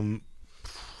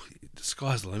 The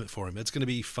sky's the limit for him. It's going to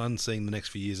be fun seeing the next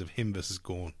few years of him versus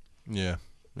Gawn. Yeah,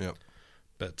 yeah.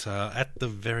 But at the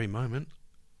very moment,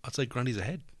 I'd say Grundy's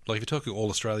ahead. Like, if you're talking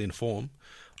all-Australian form,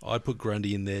 I'd put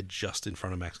Grundy in there just in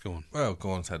front of Max Gawn. Well,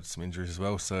 Gawn's had some injuries as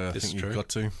well, so I think you've got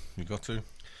to. You've got to.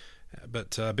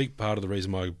 But a big part of the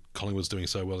reason why Collingwood's doing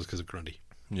so well is because of Grundy.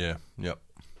 Yeah, yep.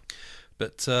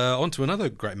 But on to another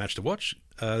great match to watch.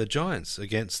 The Giants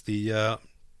against the...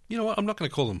 you know what? I'm not going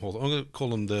to call them Hawthorn. I'm going to call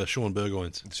them the Sean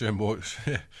Burgoynes.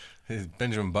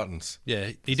 Benjamin Buttons.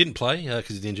 Yeah, he didn't play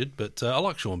because he's injured, but I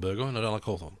like Sean Burgoyne. I don't like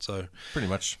Hawthorn. So pretty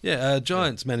much. Yeah,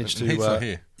 Giants managed to... Heath's not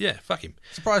here. Yeah, fuck him.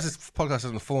 Surprised this podcast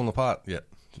hasn't fallen apart yet.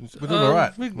 We're doing all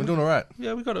right. We're doing all right.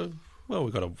 Yeah, we've got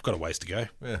a ways to go.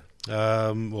 Yeah.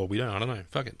 Well, we don't. I don't know.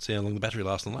 Fuck it. See how long the battery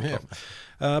lasts on the laptop.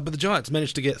 Yeah. But the Giants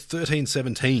managed to get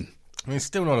 13-17. I mean, it's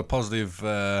still not a positive,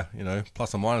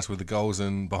 plus or minus with the goals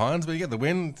and behinds, but you get the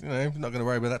win. Not going to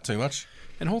worry about that too much.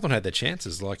 And Hawthorn had their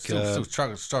chances.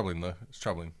 Still struggling though. It's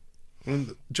troubling. When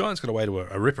the Giants got away to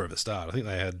a ripper at the start. I think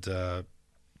they had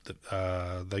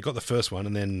they got the first one,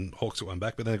 and then Hawks got one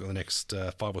back, but then they got the next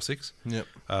 5 or 6. Yep.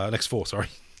 Next 4, sorry.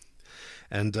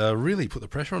 And really put the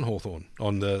pressure on Hawthorn,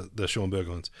 on the Sean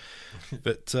Burgoynes.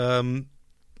 But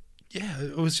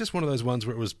it was just one of those ones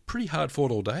where it was pretty hard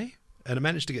fought all day. And it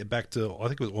managed to get back to, I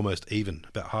think it was almost even,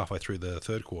 about halfway through the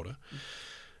third quarter.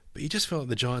 But you just felt like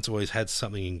the Giants always had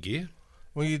something in gear.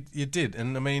 Well, you did.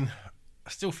 And, I mean, I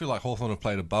still feel like Hawthorn have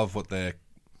played above what their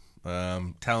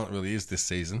talent really is this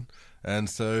season. And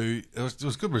so it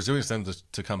was good resilience for them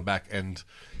to come back. And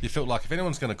you felt like if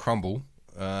anyone's going to crumble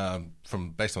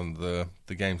based on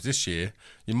the games this year,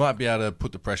 you might be able to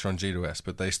put the pressure on G2S.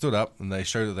 But they stood up and they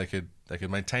showed that they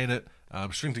could maintain it,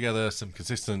 string together some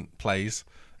consistent plays,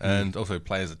 and also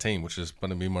play as a team, which is going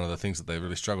to be one of the things that they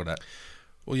really struggled at.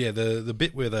 Well, yeah, the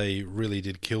bit where they really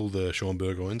did kill the Sean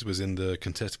Burgoynes was in the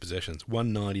contested possessions,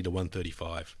 190 to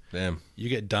 135. Damn. You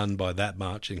get done by that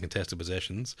much in contested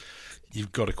possessions,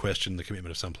 you've got to question the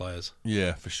commitment of some players.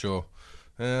 Yeah, for sure.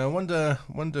 I wonder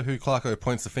who Clarko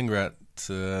points the finger at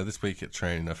this week at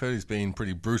training. I've heard he's been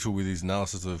pretty brutal with his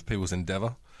analysis of people's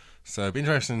endeavour. So it'd be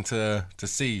interesting to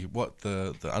see what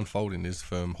the unfolding is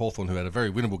from Hawthorn, who had a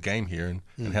very winnable game here,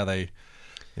 and how they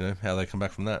come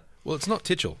back from that. Well, it's not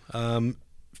Titchell.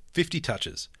 50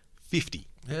 touches. 50.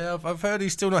 Yeah, I've heard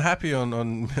he's still not happy on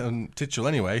Titchell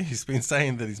anyway. He's been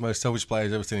saying that he's the most selfish player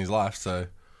he's ever seen in his life. So,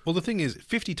 well, the thing is,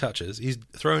 50 touches. He's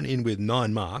thrown in with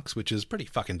 9 marks, which is pretty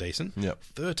fucking decent. Yep.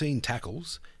 13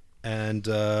 tackles, and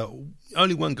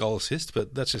only 1 goal assist,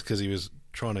 but that's just because he was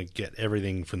trying to get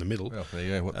everything from the middle. Well, there you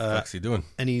go. What the fuck's he doing?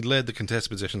 And he led the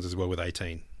contested possessions as well with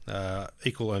 18,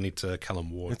 equal only to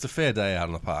Callum Ward. It's a fair day out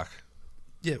in the park.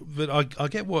 Yeah, but I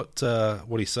get what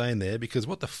he's saying there, because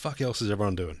what the fuck else is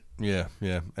everyone doing? Yeah.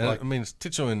 And I mean, it's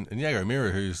Titchell and Yago Mira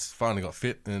who's finally got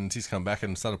fit, and he's come back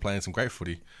and started playing some great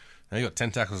footy. And he got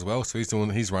 10 tackles as well, so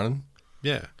he's running.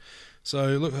 Yeah. So,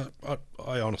 look,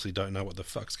 I honestly don't know what the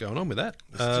fuck's going on with that.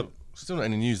 Still not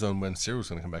any news on when Cyril's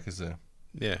going to come back, is there?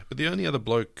 Yeah, but the only other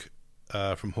bloke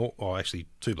from actually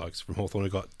 2 blokes from Hawthorn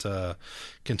who got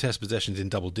contest possessions in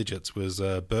double digits was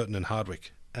Burton and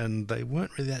Hardwick, and they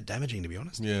weren't really that damaging, to be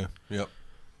honest. Yeah, yep.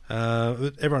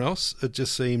 Everyone else, it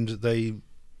just seemed they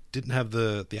didn't have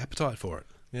the appetite for it.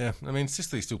 Yeah, I mean,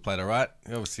 Sicily still played all right.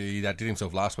 Obviously, he did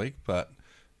himself last week, but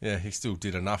yeah, he still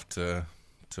did enough to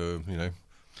Well,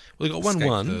 he got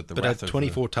 1-1, but had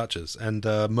 24 touches, and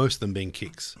most of them being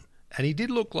kicks. And he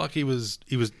did look like he was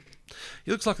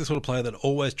He looks like the sort of player that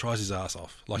always tries his ass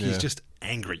off. Like, he's Yeah. just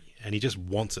angry and he just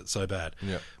wants it so bad.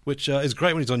 Yeah. Which is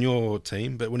great when he's on your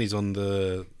team, but when he's on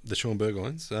the Sean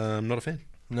Burgoyne's, not a fan.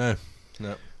 No.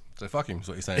 So fuck him, is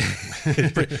what you're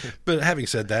saying. But having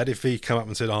said that, if he come up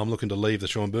and said, I'm looking to leave the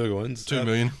Sean Burgoyne's... 2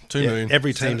 million. 2 million.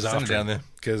 Every team's Send it after down him there.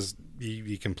 because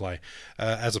he can play.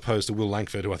 As opposed to Will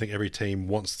Langford, who I think every team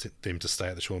wants them to stay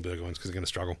at the Sean Burgoyne's because they're going to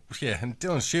struggle. Yeah, and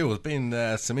Dylan Shield has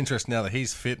been some interest now that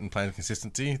he's fit and playing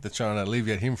consistency. They're trying to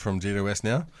alleviate him from GWS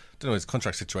now. Don't know what his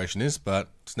contract situation is, but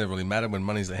it's never really mattered when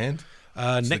money's at hand.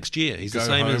 Next year, he's the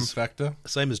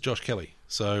same as Josh Kelly.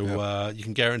 So you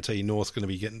can guarantee North's going to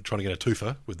be trying to get a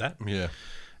twofer with that. Yeah.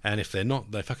 And if they're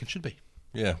not, they fucking should be.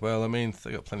 Yeah, well, I mean,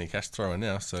 they got plenty of cash to throw in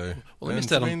now, so... Well, they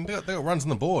missed out on... they got runs on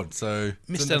the board, so...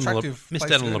 Missed out on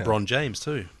LeBron James,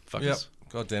 too. Fuckers. Yep.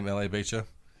 Goddamn LA beat you.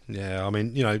 Yeah, I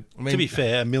mean, to be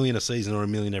fair, $1 million a season or $1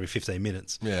 million every 15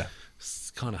 minutes. Yeah.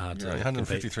 It's kind of hard to...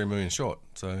 153 million short,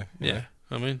 so... Yeah,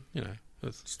 I mean, Should get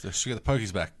the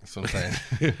pokies back, that's what I'm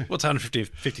saying. What's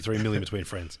 153 million between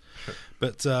friends?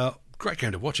 But great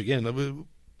game to watch again. A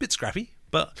bit scrappy,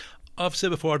 but I've said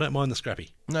before I don't mind the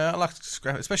scrappy. No, I like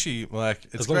scrap, especially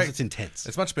it's as long great. as it's intense.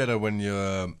 It's much better when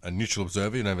you're a neutral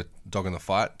observer. You don't have a dog in the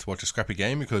fight to watch a scrappy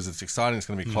game because it's exciting. It's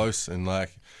going to be close, and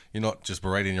you're not just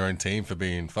berating your own team for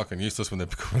being fucking useless when they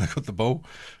got the ball.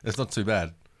 It's not too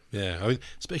bad. Yeah, I mean,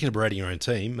 speaking of berating your own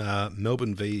team,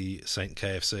 Melbourne v St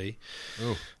KFC.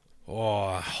 Ooh.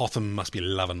 Oh, Hotham must be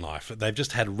loving life. They've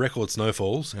just had record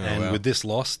snowfalls, with this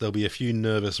loss, there'll be a few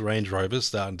nervous Range Rovers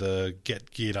starting to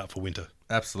get geared up for winter.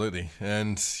 Absolutely.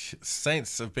 And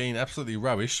Saints have been absolutely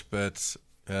rubbish, but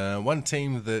one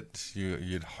team that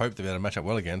you'd hope they'd be able to match up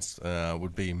well against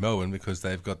would be Melbourne, because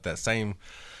they've got that same,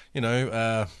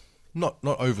 not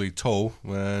overly tall,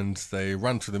 and they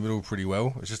run through the middle pretty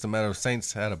well. It's just a matter of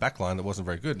Saints had a backline that wasn't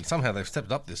very good, and somehow they've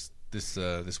stepped up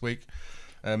this week.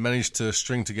 Managed to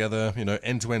string together,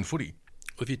 end-to-end footy.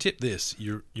 Well, if you tip this,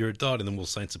 you're a dyed-in-the-wool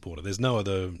Saints supporter. There's no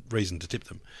other reason to tip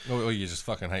them. Or you just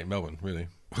fucking hate Melbourne, really.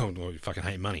 Well, you fucking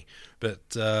hate money. But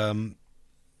the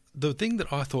thing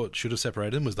that I thought should have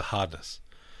separated them was the hardness.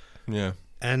 Yeah.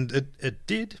 And it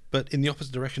did, but in the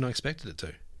opposite direction I expected it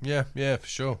to. Yeah, for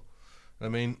sure. I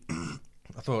mean,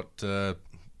 I thought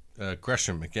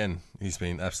Gresham, again, he's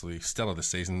been absolutely stellar this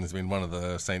season. He's been one of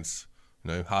the Saints'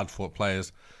 hard-fought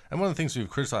players. And one of the things we've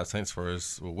criticised Saints for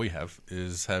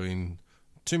is having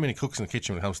too many cooks in the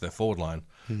kitchen when it comes to their forward line.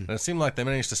 And it seemed like they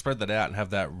managed to spread that out and have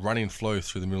that running flow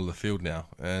through the middle of the field now.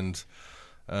 And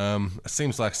it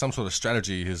seems like some sort of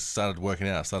strategy has started working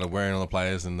out, started wearing on the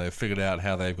players, and they've figured out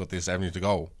how they've got this avenue to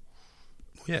goal.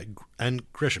 Yeah, and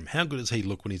Gresham, how good does he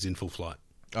look when he's in full flight?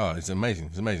 Oh, it's amazing.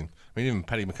 It's amazing. I mean, even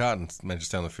Paddy McCartan managed to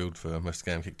stay on the field for most of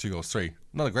the game, kicked 2 goals, 3.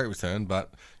 Not a great return,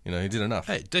 but, he did enough.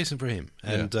 Hey, decent for him.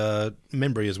 And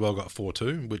Membry as well got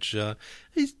 4-2, which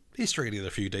he's stringing together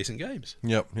a few decent games.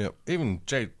 Yep. Even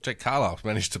Jake Carlisle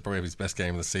managed to probably have his best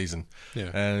game of the season.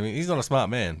 Yeah. And I mean, he's not a smart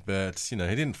man, but, he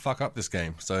didn't fuck up this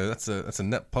game. So that's a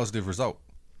net positive result.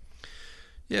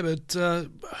 Yeah, but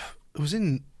it was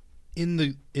in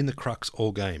the crux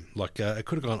all game. Like it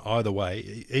could have gone either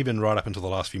way, even right up until the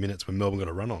last few minutes when Melbourne got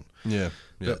a run on. Yeah.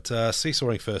 But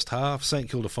seesawing first half, St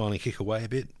Kilda finally kick away a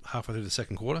bit halfway through the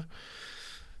second quarter.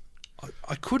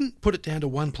 I couldn't put it down to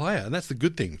one player, and that's the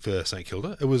good thing for St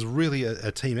Kilda. It was really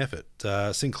a team effort.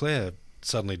 Sinclair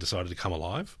suddenly decided to come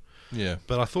alive. Yeah.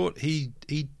 But I thought he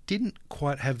didn't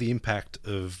quite have the impact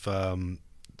of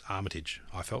Armitage,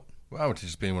 I felt. Well, Armitage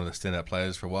has been one of the standout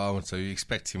players for a while, and so you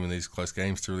expect him in these close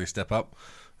games to really step up.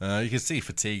 You can see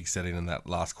fatigue setting in that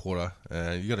last quarter.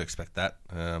 You got to expect that.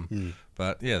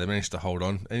 But yeah, they managed to hold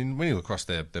on. And when you look across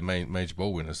their major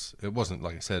ball winners, it wasn't,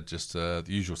 like I said, just the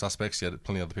usual suspects. You had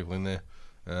plenty of other people in there.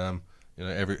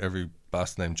 Every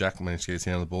bastard named Jack managed to get his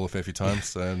hand on the ball a fair few times.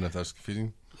 So I don't know if that was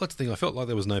confusing. That's the thing. I felt like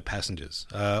there was no passengers.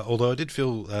 Although I did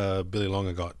feel Billy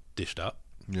Longer got dished up.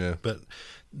 Yeah. But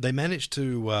they managed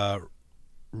to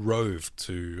rove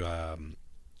to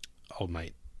old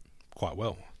mate quite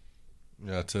well.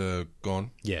 Yeah, to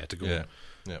Gone. Yeah, to Gone.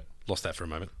 Yeah. Lost that for a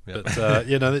moment. Yeah.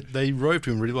 But, they rove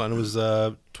to him really well, and it was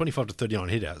 25 to 39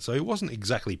 hit out, so he wasn't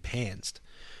exactly pantsed,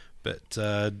 but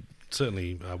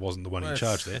certainly wasn't the one in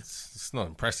charge there. It's not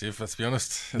impressive, let's be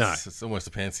honest. No. It's almost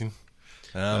a pantsing.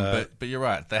 But you're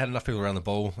right, they had enough people around the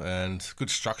ball and good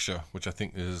structure, which I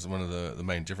think is one of the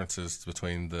main differences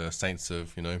between the Saints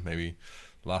of, maybe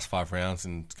last 5 rounds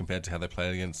and compared to how they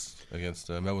played against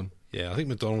Melbourne. Yeah, I think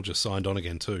McDonald just signed on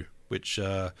again too, which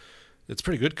it's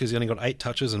pretty good because he only got 8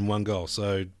 touches and 1 goal.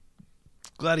 So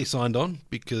glad he signed on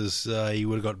because he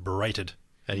would have got berated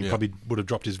and he probably would have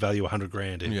dropped his value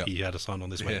 $100,000 if he had signed on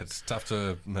this week. Yeah, it's tough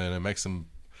to make some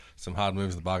some hard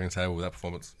moves at the bargaining table with that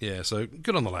performance. Yeah, so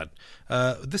good on the lad.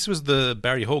 This was the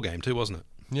Barry Hall game too, wasn't it?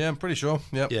 Yeah, I'm pretty sure.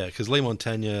 Yep. Yeah, because Lee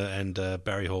Montagna and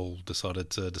Barry Hall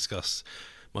decided to discuss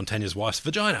Montagna's wife's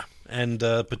vagina and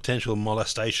potential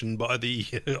molestation by the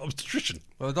obstetrician.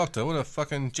 Well, the doctor, what a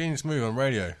fucking genius move on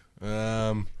radio.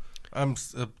 I'm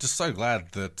just so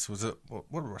glad that, was it,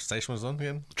 what station was it on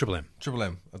again? Triple M. Triple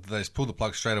M. They just pulled the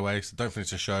plug straight away, so don't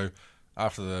finish the show.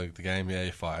 After the game, yeah,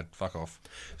 you're fired. Fuck off.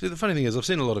 See, the funny thing is, I've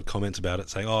seen a lot of comments about it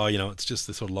saying, oh, it's just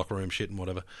this sort of locker room shit and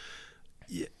whatever.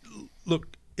 Yeah,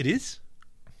 look, it is,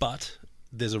 but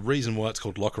there's a reason why it's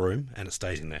called locker room and it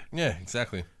stays in there. Yeah,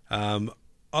 exactly. I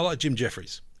like Jim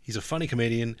Jeffries. He's a funny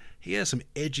comedian. He has some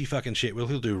edgy fucking shit. Well,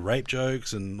 he'll do rape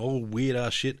jokes and all weird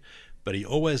ass shit, but he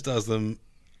always does them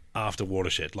after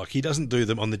Watershed. Like, he doesn't do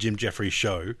them on the Jim Jeffries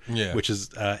show, which is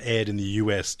aired in the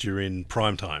US during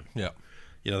prime time. Yeah.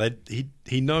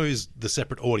 He knows the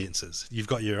separate audiences. You've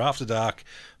got your After Dark,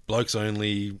 blokes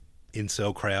only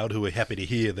incel crowd who are happy to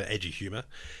hear the edgy humour,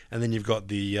 and then you've got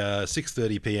the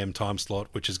 6:30 p.m. time slot,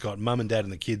 which has got mum and dad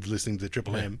and the kids listening to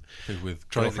Triple M with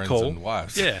trying to girlfriends call. and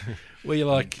wives. Yeah, where you're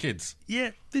like, kids. Yeah,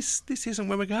 this isn't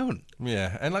where we're going.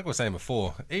 Yeah, and like we were saying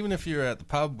before, even if you're at the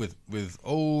pub with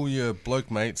all your bloke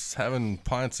mates having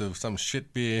pints of some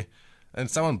shit beer,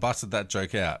 and someone busted that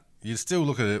joke out, you'd still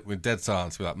look at it with dead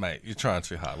silence and be like, mate, you're trying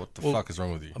too hard. What the fuck is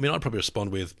wrong with you? I mean, I'd probably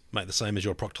respond with, mate, the same as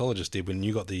your proctologist did when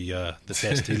you got the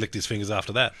test. He licked his fingers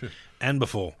after that and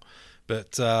before.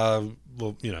 But,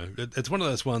 it's one of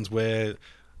those ones where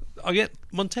I get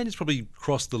Montagna's probably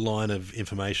crossed the line of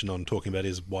information on talking about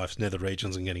his wife's nether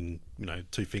regions and getting,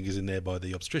 2 fingers in there by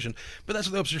the obstetrician. But that's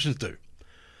what the obstetricians do.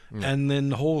 And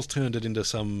then Hall's turned it into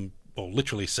some,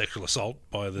 literally sexual assault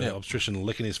by the obstetrician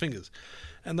licking his fingers.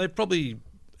 And they probably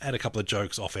had a couple of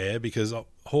jokes off air because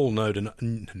Hall knew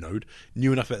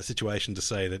enough about the situation to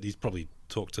say that he's probably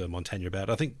talked to Montagna about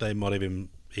it. I think they might have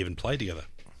even played together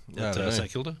at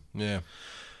St Kilda. Yeah.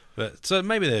 But so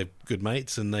maybe they're good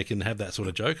mates and they can have that sort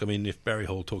of joke. I mean, if Barry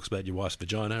Hall talks about your wife's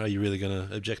vagina, are you really going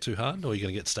to object too hard, or are you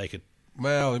going to get staked?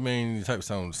 Well, I mean, you'd hope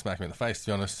someone would smack him in the face, to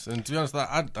be honest. And to be honest,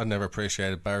 I never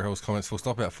appreciated Barry Hall's comments full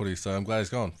stop about footy, so I'm glad he's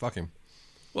gone. Fuck him.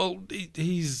 Well,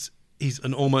 he's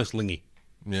an almost lingy.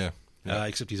 Yeah.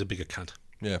 Except he's a bigger cunt.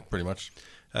 Yeah, pretty much.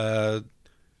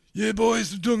 Yeah,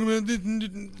 boys, we're talking about this.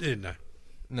 No.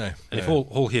 No. And if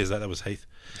Hall hears that was Heath.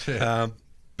 Yeah.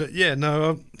 But yeah,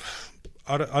 no,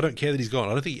 I don't care that he's gone.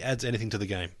 I don't think he adds anything to the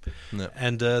game. No.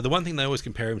 And the one thing they always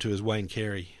compare him to is Wayne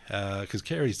Carey, because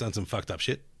Carey's done some fucked up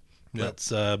shit. Yep.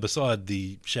 That's beside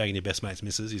the shagging your best mate's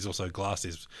missus, he's also glassed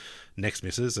his next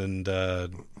missus and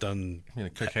done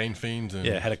cocaine fiend. And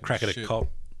had a crack at a shit. cop,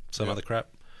 some other crap.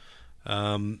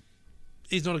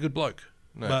 He's not a good bloke.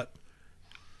 No. But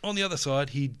on the other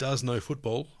side, he does know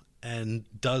football and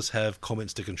does have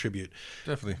comments to contribute.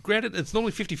 Definitely. Granted, it's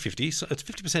normally 50-50, so it's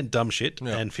 50% dumb shit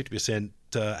Yep. and 50%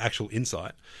 actual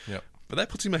insight. Yep. But that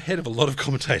puts him ahead of a lot of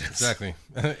commentators. Exactly.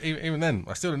 Even then,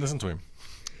 I still didn't listen to him.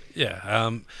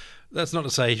 Yeah. That's not to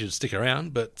say he should stick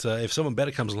around, but if someone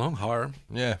better comes along, hire him.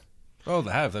 Yeah. Well,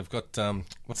 they have. They've got,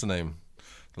 what's her name?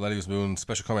 The lady who's doing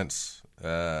special comments.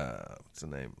 What's her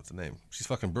name? She's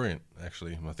fucking brilliant,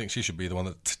 actually. I think she should be the one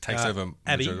that takes over.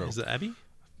 Abby? Is it Abby?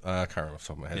 I can't remember off the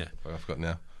top of my head. Yeah. I've got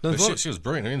now. No, But she was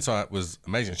brilliant. Her insight was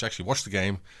amazing. She actually watched the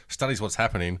game, studies what's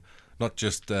happening, not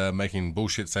just making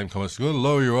bullshit same comments. You've got to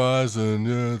lower your eyes and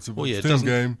it's a team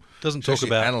game. Doesn't She talk actually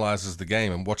about analyzes the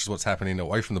game and watches what's happening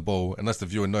away from the ball and lets the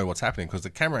viewer know what's happening because the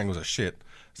camera angles are shit,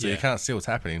 so you can't see what's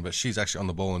happening. But she's actually on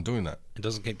the ball and doing that. It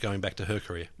doesn't keep going back to her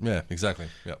career. Yeah, exactly.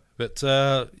 Yep. But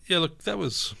look, that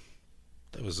was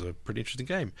a pretty interesting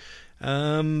game.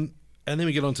 And then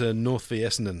we get on to North v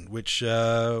Essendon, which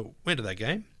went to that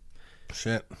game.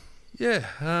 Shit.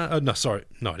 Yeah. No, sorry.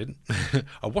 No, I didn't.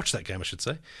 I watched that game, I should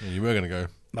say. Yeah, you were going to go.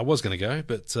 I was going to go,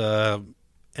 but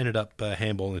ended up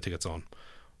handballing the tickets on.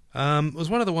 It was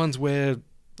one of the ones where,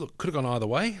 look, could have gone either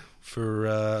way for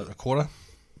A quarter?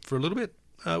 for a little bit.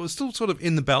 It was still sort of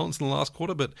in the balance in the last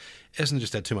quarter, but Essendon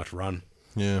just had too much run.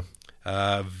 Yeah.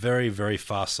 Very, very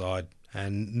fast side.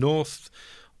 And North,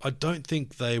 I don't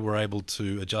think they were able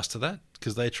to adjust to that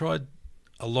because they tried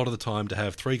a lot of the time to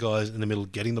have 3 guys in the middle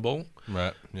getting the ball.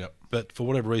 Right, yep. But for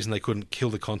whatever reason, they couldn't kill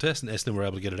the contest, and Essendon were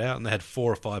able to get it out, and they had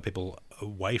 4 or 5 people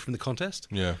away from the contest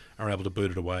Yeah. and were able to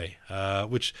boot it away,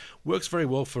 which works very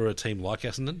well for a team like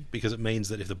Essendon because it means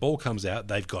that if the ball comes out,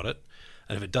 they've got it,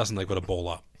 and if it doesn't, they've got a ball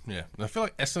up. Yeah, and I feel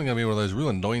like Essendon are going to be one of those real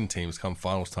annoying teams come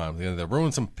finals time. They'll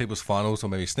ruin some people's finals or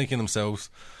maybe sneak in themselves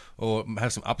or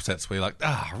have some upsets where you're like,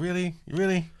 really?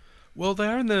 Really? Well, they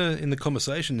are in the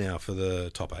conversation now for the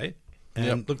top 8, and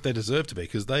Yep. look, they deserve to be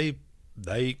because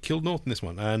they killed North in this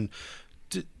one. And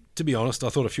to to be honest, I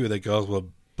thought a few of their goals were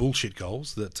bullshit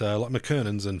goals that, like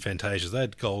McKernan's and Fantasia's, they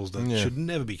had goals that should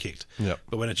never be kicked. Yep.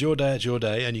 But when it's your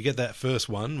day, and you get that first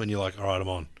one when you're like, all right, I'm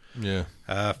on. Yeah.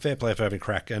 Fair play for having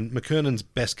crack. And McKernan's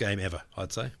best game ever,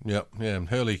 I'd say. Yep. Yeah. And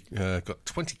Hurley got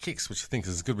 20 kicks, which I think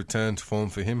is a good return to form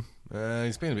for him.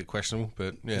 He's been a bit questionable,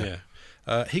 but yeah.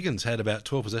 Higgins had about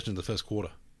 12 possessions in the first quarter.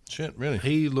 Shit, really?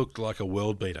 He looked like a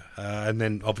world beater. And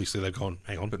then obviously they've gone,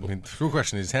 hang on. But I mean, the real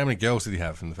question is, how many girls did he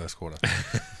have in the first quarter?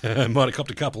 Might have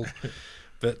copped a couple.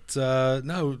 But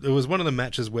no, it was one of the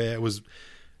matches where it was,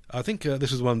 I think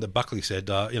this was one that Buckley said,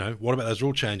 what about those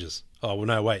rule changes? Oh, well,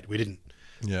 no, wait, we didn't.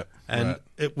 Yeah. And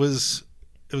it was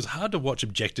hard to watch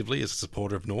objectively as a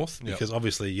supporter of North because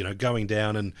obviously, going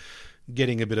down and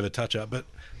getting a bit of a touch-up, but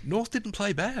North didn't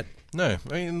play bad. No,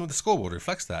 I mean, the scoreboard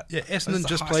reflects that. Yeah, Essendon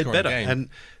just played better. Game. And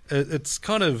it's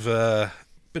kind of a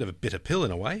bit of a bitter pill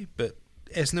in a way, but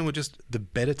Essendon were just the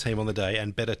better team on the day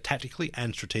and better tactically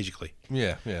and strategically.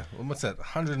 Yeah. Well, what's that?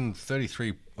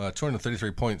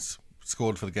 233 points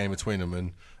scored for the game between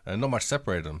them, and not much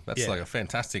separated them. That's like a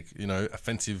fantastic,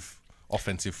 offensive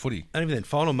footy. And even then,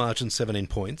 final margin 17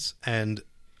 points, and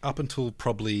up until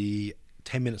probably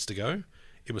 10 minutes to go,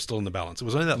 it was still in the balance. It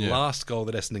was only that last goal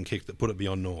that Essendon kicked that put it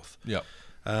beyond North. Yep.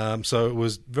 So it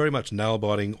was very much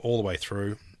nail-biting all the way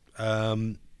through.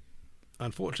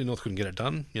 Unfortunately, North couldn't get it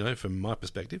done, from my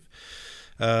perspective.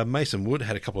 Mason Wood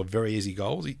had a couple of very easy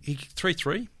goals. He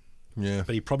 3-3,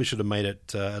 but he probably should have made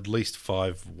it at least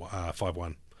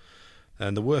 5-1.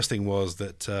 And the worst thing was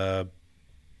that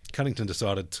Cunnington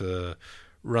decided to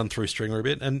run through Stringer a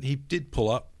bit, and he did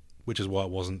pull up, which is why it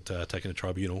wasn't taken to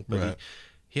tribunal. But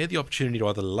he had the opportunity to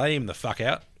either lay him the fuck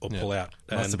out or pull out.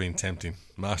 Must have been tempting.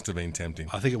 I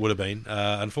think it would have been.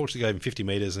 Unfortunately, gave him 50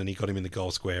 metres, and he got him in the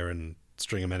goal square, and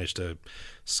Stringer managed to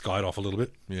sky it off a little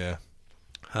bit. Yeah.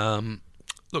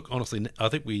 Look, honestly, I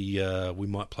think we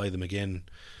might play them again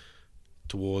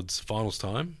towards finals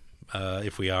time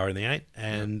if we are in the 8.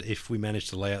 And if we manage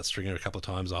to lay out Stringer a couple of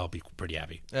times, I'll be pretty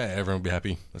happy. Yeah, everyone will be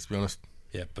happy, let's be honest.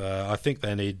 Yep. I think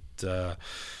they need...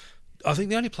 I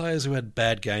think the only players who had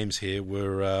bad games here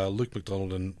were Luke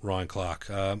McDonald and Ryan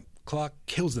Clark. Clark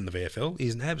kills in the VFL.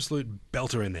 He's an absolute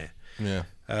belter in there. Yeah.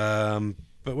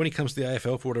 But when he comes to the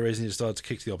AFL, for whatever reason, he decides to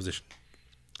kick to the opposition.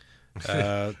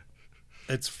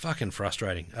 It's fucking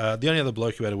frustrating. The only other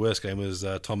bloke who had a worse game was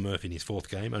Tom Murphy in his 4th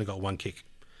game. Only got 1 kick.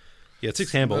 He had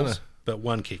 6 handballs, but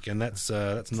 1 kick, and that's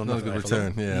not a good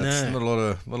return. Yeah, it's not a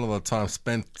lot of time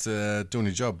spent doing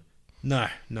your job. No.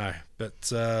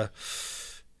 But look,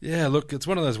 it's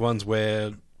one of those ones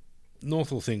where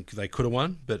North will think they could have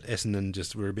won, but Essendon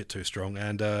just were a bit too strong.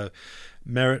 And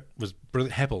Merritt was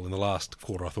brilliant. Heppel in the last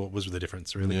quarter, I thought, was the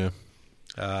difference, really. Yeah.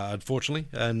 Unfortunately,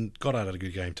 and Goddard had a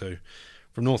good game too.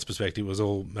 From North's perspective, it was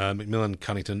all McMillan,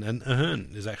 Cunnington, and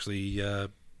Ahern is actually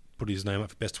put his name up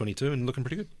for best 22 and looking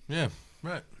pretty good. Yeah,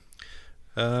 right.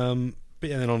 But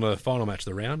then on the final match of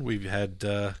the round, we've had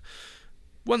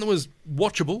one that was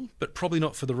watchable, but probably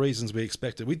not for the reasons we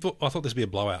expected. I thought this would be a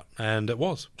blowout, and it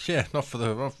was. Yeah, not for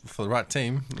the right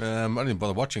team. I didn't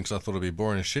bother watching because I thought it'd be a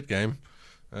boring as shit game,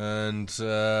 and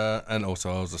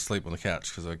also I was asleep on the couch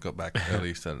because I got back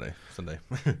early Sunday.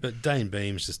 But Dane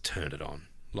Beams just turned it on.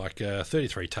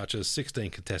 33 touches, 16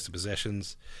 contested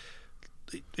possessions.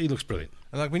 He looks brilliant.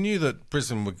 And we knew that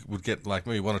Brisbane would get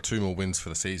maybe 1 or 2 more wins for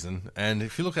the season. And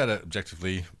if you look at it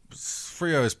objectively,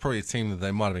 Freo is probably a team that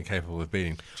they might have been capable of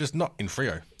beating, just not in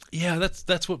Freo. Yeah,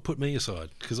 that's what put me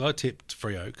aside because I tipped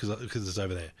Freo because it's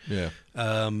over there. Yeah.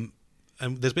 And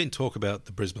there's been talk about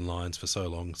the Brisbane Lions for so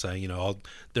long, saying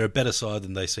they're a better side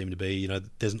than they seem to be.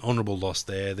 There's an honourable loss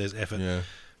there. There's effort. Yeah.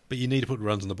 But you need to put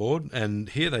runs on the board, and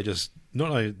here they just not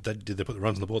only did they put the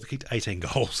runs on the board, they kicked 18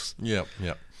 goals. Yeah.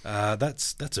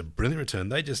 That's a brilliant return.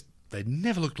 They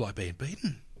never looked like being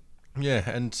beaten. Yeah,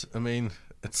 and I mean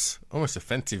it's almost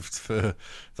offensive for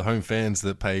the home fans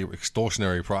that pay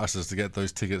extortionary prices to get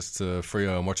those tickets to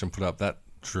Freo and watch them put up that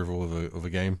drivel of a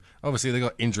game. Obviously, they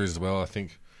got injuries as well. I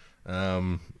think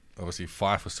obviously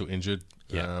Fife was still injured.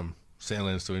 Yeah.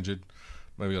 Sandland's still injured.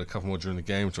 Maybe got a couple more during the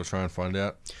game, which I'll try and find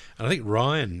out. And I think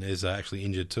Ryan is actually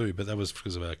injured too, but that was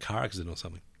because of a car accident or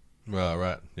something.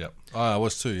 Right. Yep. Oh, I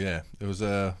was too. Yeah. It was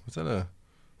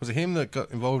was it him that got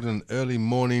involved in an early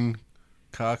morning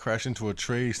car crash into a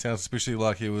tree? Sounds suspiciously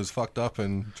like he was fucked up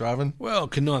and driving. Well,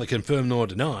 can neither confirm nor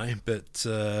deny, but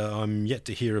I'm yet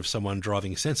to hear of someone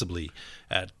driving sensibly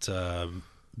at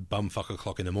bumfuck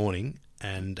o'clock in the morning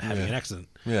and having an accident.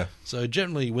 Yeah. So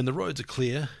generally, when the roads are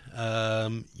clear,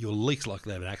 you're least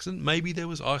likely to have an accident. Maybe there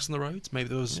was ice on the roads. Maybe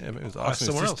there was, ice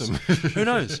somewhere else. Who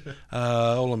knows?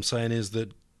 All I'm saying is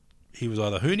that he was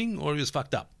either hooning or he was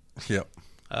fucked up. Yep.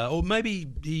 Or maybe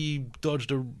he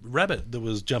dodged a rabbit that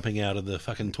was jumping out of the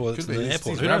fucking toilets in the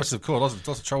airport. These rabbits have caused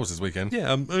lots of troubles this weekend.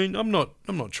 Yeah, I mean, I'm not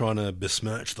trying to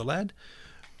besmirch the lad,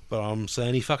 but I'm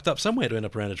saying he fucked up somewhere to end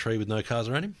up around a tree with no cars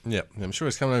around him. Yeah, I'm sure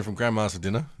he's coming home from Grandma's for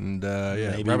dinner, and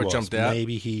Maybe rabbit he was. jumped out.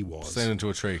 Maybe he was. Slammed into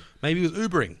a tree. Maybe he was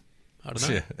Ubering. I don't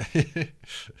know.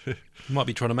 Yeah. Might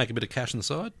be trying to make a bit of cash on the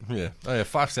side. Yeah. Oh, yeah,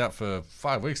 Fife's out for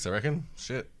 5 weeks, I reckon.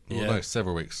 Shit. Well, Yeah. no,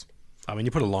 several weeks. I mean,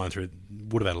 you put a line through.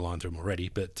 Would have had a line through them already,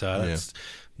 but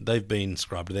they've been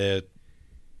scrubbed.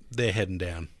 They're heading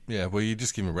down. Yeah, well, you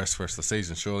just give him a rest for the rest of the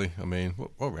season, surely. I mean,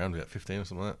 what round are we at? 15 or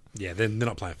something like that? Yeah, they're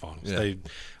not playing finals. Yeah.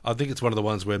 I think it's one of the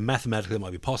ones where mathematically it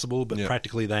might be possible, but Yeah.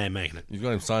 practically they ain't making it. You've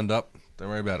got him signed up. Don't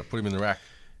worry about it. Put him in the rack.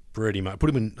 Pretty much. Put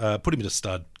him in a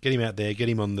stud. Get him out there. Get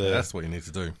him on the. That's what you need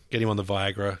to do. Get him on the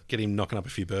Viagra. Get him knocking up a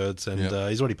few birds, and Yeah.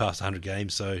 he's already passed 100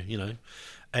 games. So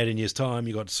 18 years time,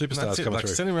 you got superstars That's it. coming Like,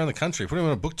 through. send him around the country. Put him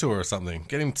on a book tour or something.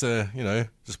 Get him to,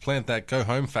 just plant that go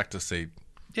home factor seed.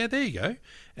 Yeah, there you go.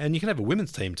 And you can have a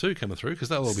women's team too coming through because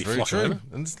they'll all be Very flocking true. over.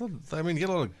 And it's not, I mean, you get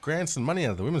a lot of grants and money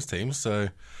out of the women's team. So,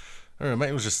 I don't know,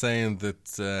 mate was just saying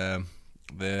that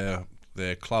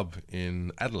their club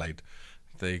in Adelaide,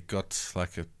 they got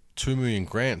like a $2 million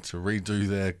grant to redo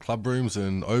their club rooms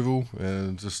and oval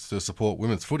and just to support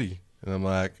women's footy. And I'm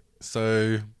like,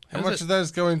 so how How's much it- of that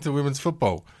is going to women's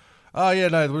football? Oh yeah,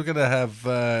 no, we're gonna have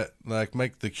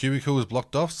make the cubicles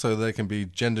blocked off so they can be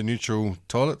gender neutral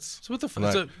toilets. So what the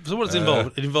Like, so what does it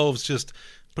involve? It involves just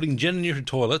putting gender neutral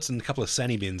toilets and a couple of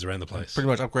sandy bins around the place. Pretty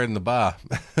much upgrading the bar,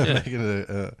 making it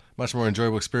a much more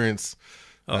enjoyable experience.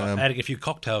 Adding a few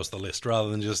cocktails to the list rather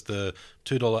than just the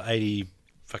 $2.80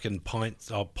 fucking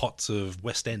pints or pots of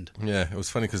West End. Yeah, it was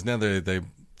funny because now they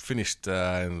finished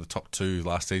in the top 2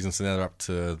 last season, so now they're up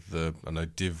to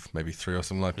Div maybe 3 or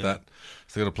something like that.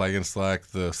 So they got to play against like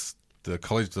the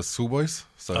college, the schoolboys,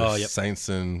 so Saints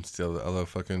and the other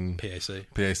fucking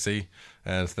PAC,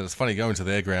 and so it's funny going to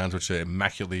their grounds, which are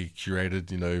immaculately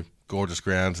curated, gorgeous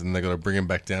grounds, and they got to bring them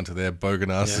back down to their bogan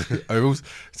ass ovals.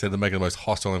 So they're making the most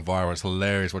hostile environment. It's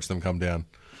hilarious watching them come down.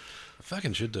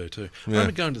 Fucking should do too. I Yeah.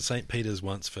 remember going to St. Peter's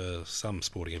once for some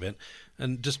sporting event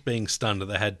and just being stunned that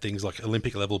they had things like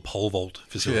Olympic level pole vault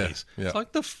facilities. Yeah. It's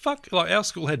like the fuck, like our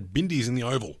school had bindies in the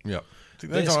oval. Yeah.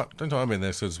 Don't tell me I've been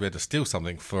there because we had to steal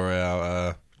something for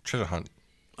our treasure hunt.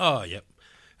 Oh, yep.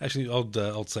 Actually, old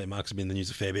St. Mark's have been in the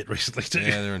news a fair bit recently too.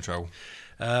 Yeah, they're in trouble.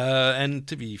 And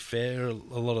to be fair, a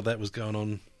lot of that was going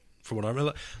on from what I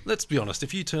remember. Let's be honest,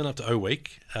 if you turn up to O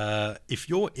Week, if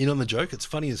you're in on the joke, it's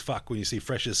funny as fuck when you see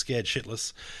freshers scared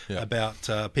shitless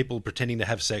about people pretending to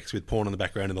have sex with porn in the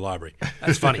background in the library.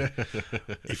 That's funny.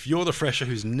 If you're the fresher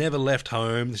who's never left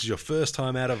home, this is your first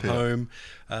time out of home,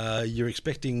 you're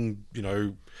expecting,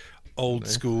 old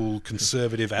school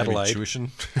conservative Adelaide,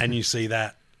 tuition. and you see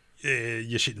that,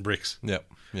 you're shitting bricks. Yep.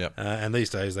 And these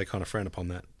days they kind of frown upon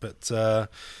that. But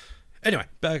anyway,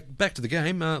 back to the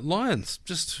game. Lions,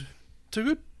 just too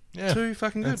good. Yeah, too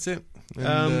fucking good. That's it.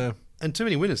 And too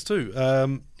many winners too.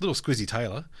 Little Squizzy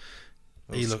Taylor.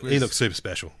 He looks super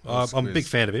special. I'm a big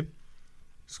fan of him.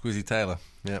 Squizzy Taylor.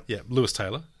 Yeah. Yeah, Lewis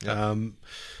Taylor. Yeah.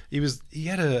 He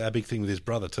had a big thing with his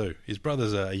brother too. His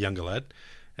brother's a younger lad,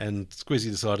 and Squizzy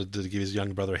decided to give his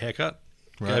younger brother a haircut.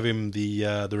 Right. Gave him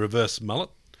the reverse mullet.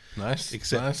 Nice.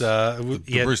 Except nice.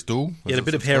 he had, Bruce Dool. he had a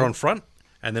bit of hair on front,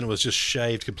 and then it was just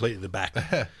shaved completely at the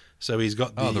back. So he's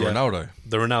got the Ronaldo.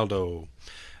 The Ronaldo.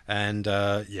 And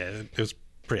it was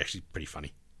pretty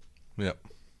funny. Yep.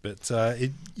 But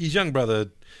his young brother,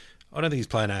 I don't think he's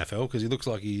playing AFL because he looks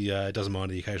like he doesn't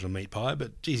mind the occasional meat pie,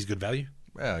 but geez, he's good value.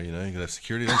 Well, you got to have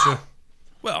security, don't you?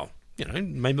 Well,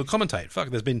 maybe he'll commentate. Fuck,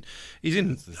 he's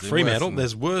in Fremantle.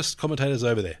 There's worse commentators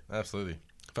over there. Absolutely.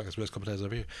 Fuck, there's worse commentators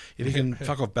over here. If you can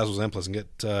fuck off Basil Zamplas and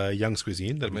get young Squizzy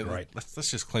in, that'd be great. Let's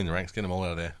just clean the ranks, get them all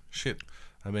out of there. Shit.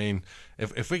 I mean,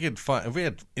 if we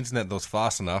had internet that was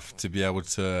fast enough to be able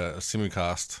to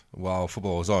simulcast while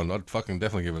football was on, I'd fucking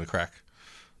definitely give it a crack.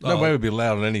 No way would be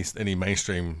allowed on any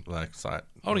mainstream site.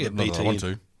 I want to get Not that BT. I want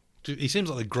to. He seems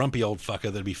like the grumpy old fucker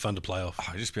that'd be fun to play off.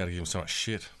 I'd just be able to give him so much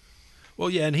shit. Well,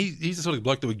 yeah, and he's the sort of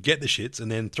bloke that would get the shits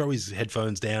and then throw his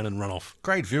headphones down and run off.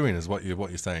 Great viewing is what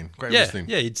you're saying. Great Yeah, listening.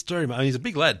 yeah, he'd stir him up. I mean, he's a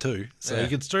big lad too, so he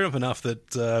could stir him up enough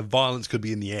that violence could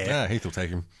be in the air. Yeah, Heath will take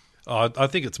him. I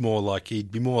think it's more like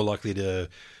he'd be more likely to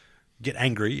get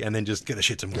angry and then just get the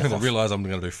shits and walk Because I off. realise I'm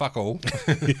going to do fuck all,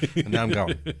 and now I'm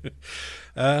going.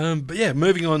 But yeah,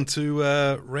 moving on to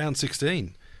round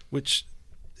 16, which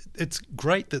it's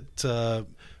great that a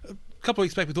couple of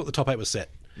weeks back we thought the top 8 was set.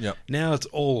 Yep. Now it's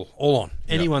all on.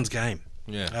 Anyone's game.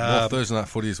 Yeah, more Thursday night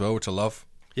footy as well, which I love.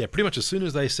 Yeah, pretty much as soon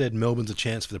as they said Melbourne's a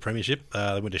chance for the premiership,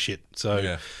 they went to shit. So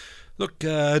Yeah. Look,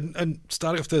 and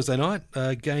starting off Thursday night,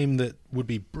 a game that would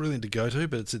be brilliant to go to,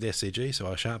 but it's at the SCG,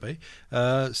 so I shan't be.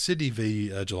 Sydney v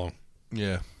Geelong.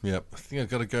 Yeah. I think I've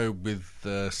got to go with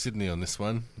Sydney on this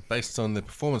one. Based on the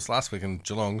performance last week in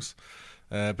Geelong's,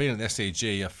 being at the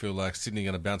SCG, I feel like Sydney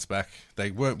are going to bounce back. They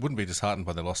wouldn't be disheartened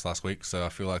by their loss last week, so I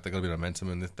feel like they've got a bit of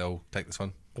momentum and they'll take this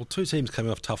one. Well, two teams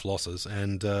coming off tough losses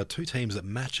and two teams that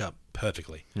match up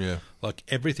perfectly. Yeah. Like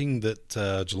everything that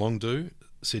Geelong do,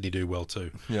 Sydney do well too.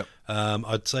 Yep.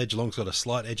 I'd say Geelong's got a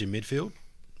slight edge in midfield,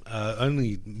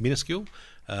 only minuscule,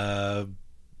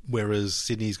 whereas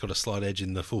Sydney's got a slight edge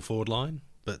in the full forward line.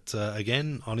 But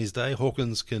again, on his day,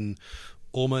 Hawkins can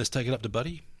almost take it up to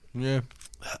Buddy. Yeah.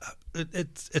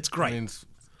 It's great. I mean,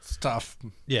 it's tough.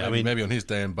 Yeah, maybe on his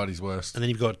day and Buddy's worst. And then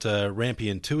you've got Rampy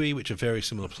and Tui, which are very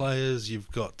similar players.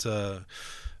 You've got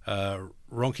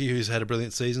Ronke, who's had a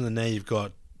brilliant season, and now you've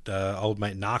got old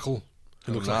mate Narkle,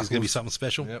 who looks like he's going to be something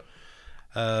special.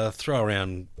 Yep. Throw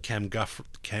around Cam Guthrie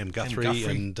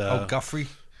and old Guthrie.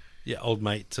 Yeah, old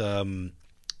mate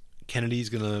Kennedy's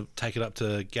going to take it up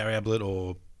to Gary Ablett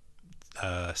or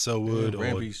Selwood or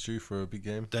Rampy's due for a big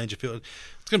game. Dangerfield.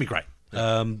 It's going to be great.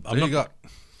 Who you got?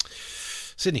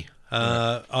 Sydney.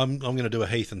 I'm going to do a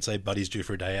Heath and say Buddy's due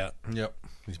for a day out. Yep,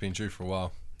 he's been due for a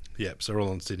while. Yep, so we're all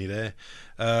on Sydney there.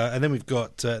 And then we've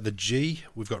got the G.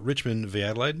 We've got Richmond v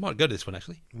Adelaide. Might go to this one,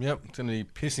 actually. Yep, it's going to be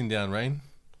pissing down rain.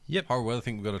 Yep. Horrible weather. I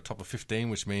think we've got a top of 15,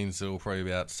 which means it'll probably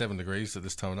be about 7 degrees at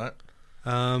this time of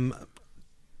night.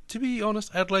 To be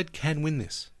honest, Adelaide can win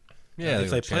this. Yeah, if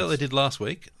they play like they did last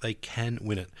week, they can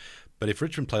win it. But if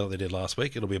Richmond play like they did last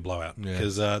week, it'll be a blowout.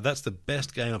 Because that's the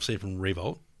best game I've seen from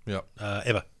Revolt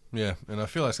ever. Yeah, and I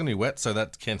feel like it's going to be wet, so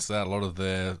that cancels out a lot of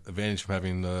their advantage from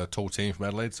having the tall team from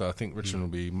Adelaide. So I think Richmond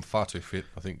will be far too fit.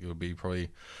 I think it will be probably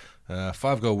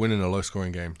 5-goal win in a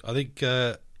low-scoring game. I think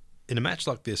in a match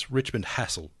like this, Richmond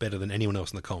hassle better than anyone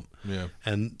else in the comp. Yeah.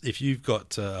 And if you've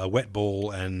got a wet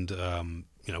ball and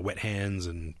wet hands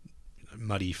and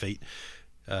muddy feet,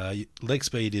 leg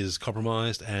speed is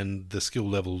compromised and the skill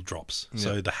level drops.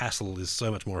 So the hassle is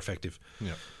so much more effective.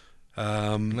 Yeah.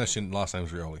 Unless your last name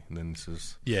was Rioli, and then this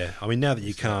is... Yeah, I mean, now that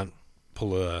you can't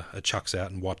pull a chucks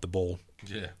out and wipe the ball,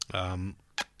 I'm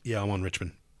on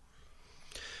Richmond.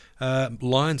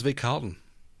 Lions v Carlton.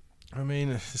 I mean,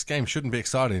 this game shouldn't be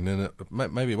exciting, and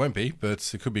maybe it won't be,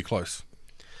 but it could be close.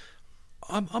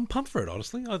 I'm pumped for it,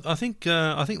 honestly. I think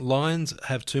Lions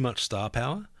have too much star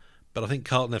power, but I think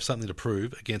Carlton have something to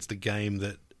prove against a game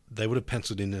that they would have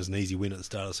penciled in as an easy win at the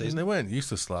start of the season. And they weren't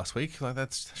useless last week. Like,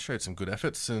 that showed some good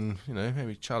efforts, and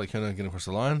maybe Charlie Kerner get across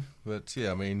the line. But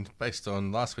yeah, I mean, based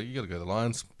on last week, you got to go to the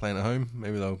Lions playing at home.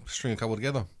 Maybe they'll string a couple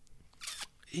together.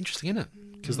 Interesting, isn't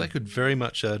it? Because they could very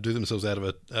much do themselves out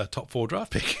of a top 4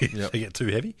 draft pick if they get too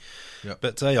heavy. Yep.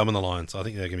 But I'm on the Lions. I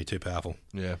think they're going to be too powerful.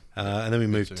 Yeah. And then we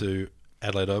move to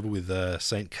Adelaide Oval with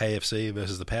St KFC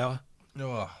versus the Power.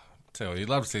 Oh, tell you, you'd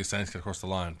love to see the Saints get across the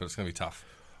line, but it's going to be tough.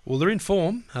 Well, they're in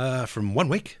form from 1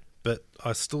 week, but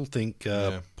I still think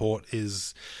Port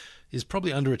is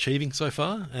probably underachieving so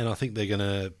far, and I think they're going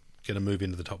to move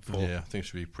into the top 4. Yeah, I think it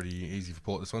should be pretty easy for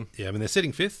Port this one. Yeah, I mean, they're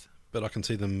sitting 5th, but I can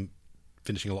see them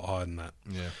finishing a lot higher than that.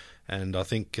 Yeah. And I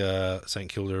think St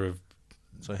Kilda have...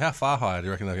 So how far higher do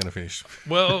you reckon they're going to finish?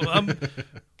 Well,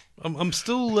 I'm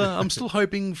still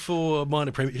hoping for a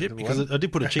minor premiership because I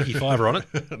did put a cheeky $5 on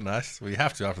it. Nice. Well, you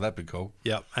have to after that big call.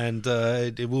 Yeah, and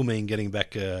it will mean getting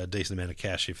back a decent amount of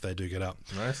cash if they do get up.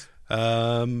 Nice.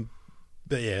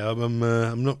 But yeah, I'm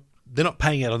not. They're not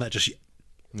paying out on that just yet.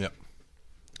 Yep.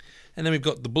 And then we've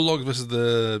got the Bulldogs versus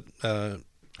the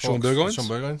Sean Burgoynes. Sean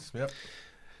Burgoynes. Yep.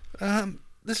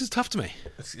 This is tough to me.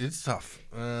 It's tough.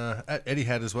 At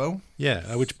Etihad as well.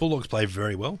 Yeah, which Bulldogs play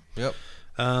very well. Yep.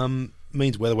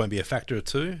 Means weather won't be a factor or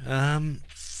two. I'm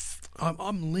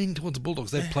leaning towards the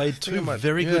Bulldogs. They've played 2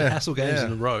 very good hassle games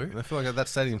in a row. And I feel like at that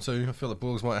stadium too, I feel like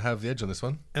Bulldogs might have the edge on this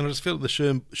one. And I just feel that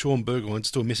the Sean Burgoyne,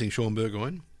 still missing Sean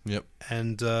Burgoyne. Yep.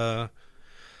 And I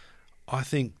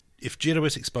think if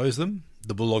GWS expose them,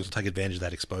 the Bulldogs will take advantage of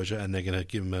that exposure and they're going to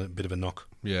give them a bit of a knock.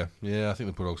 Yeah, I think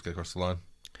the Bulldogs get across the line.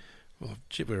 Well,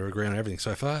 we're agreeing on everything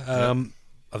so far.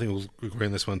 I think we'll agree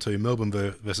on this one too. Melbourne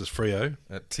versus Freo.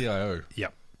 At TIO.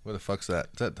 Yep. Where the fuck's that?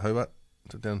 Is that Hobart?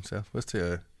 Is it down south? Where's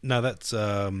TIO? No, that's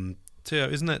TIO.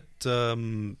 Isn't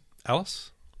that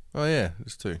Alice? Oh, yeah.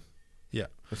 There's 2. Yeah.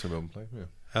 That's where Melbourne play,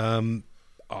 yeah.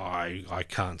 I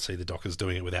can't see the Dockers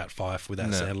doing it without Fife,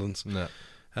 without Sandlands. No.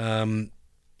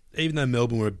 Even though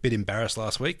Melbourne were a bit embarrassed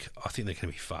last week, I think they're going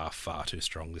to be far, far too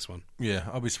strong this one. Yeah,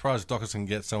 I'll be surprised if Dockers can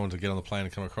get someone to get on the plane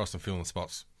and come across and fill in the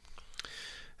spots.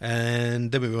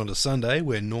 And then we move on to Sunday,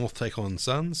 where North take on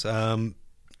Suns.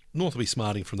 North will be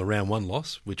smarting from the round 1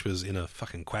 loss, which was in a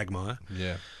fucking quagmire.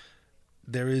 Yeah.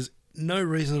 there is no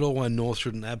reason at all why North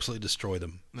shouldn't absolutely destroy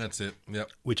them, That's it. Yep.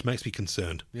 which makes me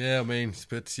concerned. Yeah, I mean,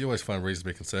 but you always find reason to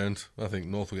be concerned. I think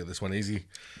North will get this one easy.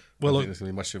 Well, I look, think there's going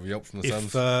to be much of a help from the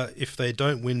Suns. if they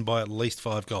don't win by at least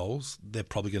 5 goals, they're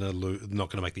probably going to not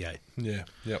going to make the 8. Yeah,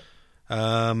 yep.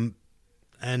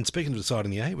 And speaking of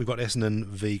deciding the 8, we've got Essendon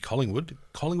v Collingwood.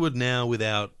 Collingwood now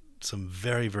without some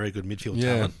very, very good midfield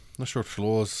talent. Not sure if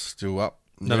Trelaw's still up.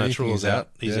 No, Really. Trelaw's out.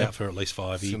 He's out for at least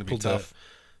 5. It's gonna be tough.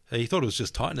 He thought it was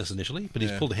just tightness initially, but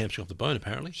he's pulled a hamstring off the bone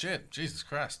apparently. Shit, Jesus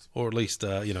Christ. Or at least,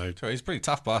 He's a pretty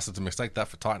tough bastard to mistake that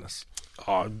for tightness.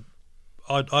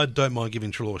 I don't mind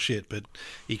giving Trelaw shit, but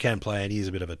he can play and he is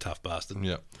a bit of a tough bastard.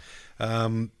 Yeah.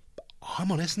 I'm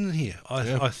on Essendon here.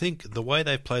 I think the way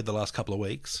they've played the last couple of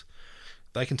weeks,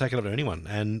 they can take it over to anyone.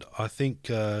 And I think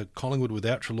Collingwood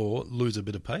without Trelaw lose a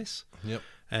bit of pace. Yep.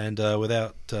 And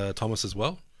without Thomas as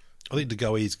well. I think De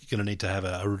Goey's going to need to have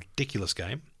a ridiculous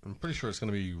game. I'm pretty sure it's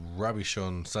going to be rubbish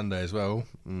on Sunday as well,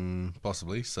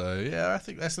 possibly. So, yeah, I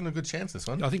think that's in a good chance, this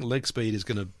one. I think leg speed is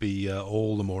going to be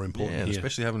all the more important and here.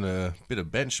 especially having a bit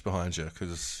of bench behind you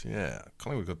because,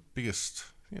 Collingwood got the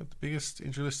biggest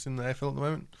injury list in the AFL at the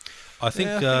moment. I think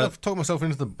I've talked myself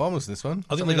into the Bombers in this one.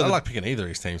 I like picking either of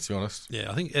these teams, to be honest.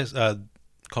 Yeah, I think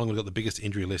Collingwood got the biggest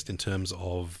injury list in terms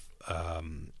of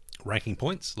ranking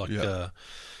points, like the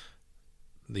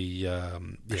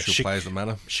Actual players that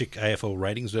matter. Schick AFL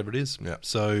ratings, whatever it is. Yeah.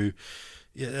 So,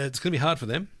 it's going to be hard for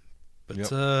them. But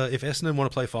if Essendon want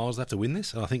to play finals, they have to win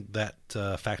this. And I think that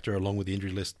factor, along with the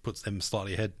injury list, puts them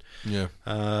slightly ahead. Yeah.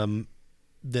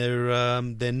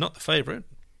 They're not the favourite,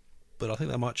 but I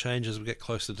think that might change as we get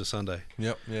closer to Sunday.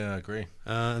 Yep. Yeah, I agree.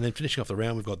 And then finishing off the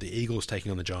round, we've got the Eagles taking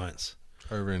on the Giants.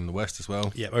 Over in the West as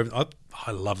well. Yeah,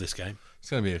 I love this game. It's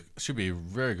going to be should be a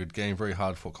very good game, very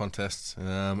hard fought contest.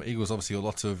 Eagles obviously got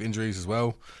lots of injuries as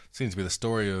well. Seems to be the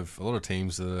story of a lot of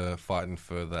teams that are fighting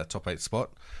for that top 8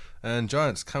 spot. And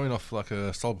Giants coming off like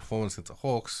a solid performance against the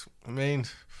Hawks. I mean,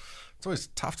 it's always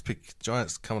tough to pick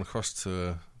Giants coming across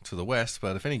to the West,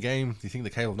 but if any game you think they're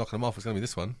capable of knocking them off, it's going to be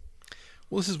this one.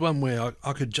 Well, this is one where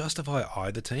I could justify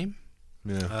either team.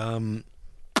 Yeah.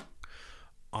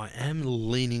 I am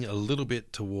leaning a little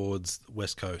bit towards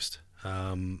West Coast.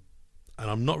 And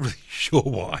I'm not really sure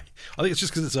why. I think it's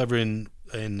just because it's over in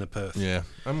Perth. Yeah.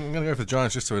 I'm going to go for the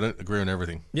Giants just so we don't agree on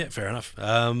everything. Yeah, fair enough.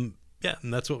 And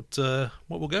that's what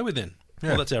we'll go with then. Yeah.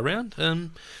 Well, that's our round.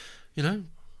 And,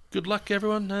 good luck,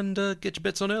 everyone, and get your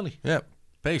bets on early. Yeah.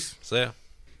 Peace. See ya.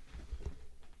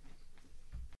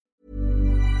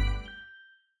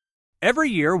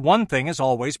 Every year, one thing is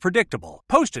always predictable.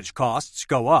 Postage costs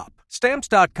go up.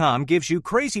 Stamps.com gives you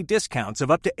crazy discounts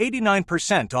of up to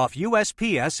 89% off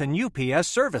USPS and UPS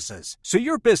services, so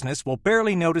your business will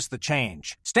barely notice the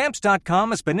change.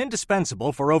 Stamps.com has been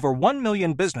indispensable for over 1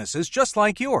 million businesses just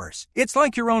like yours. It's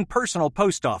like your own personal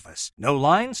post office. No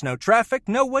lines, no traffic,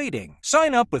 no waiting.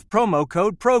 Sign up with promo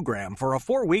code PROGRAM for a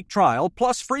 4-week trial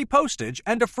plus free postage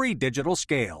and a free digital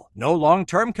scale. No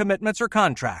long-term commitments or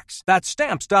contracts. That's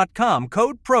Stamps.com,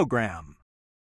 code PROGRAM.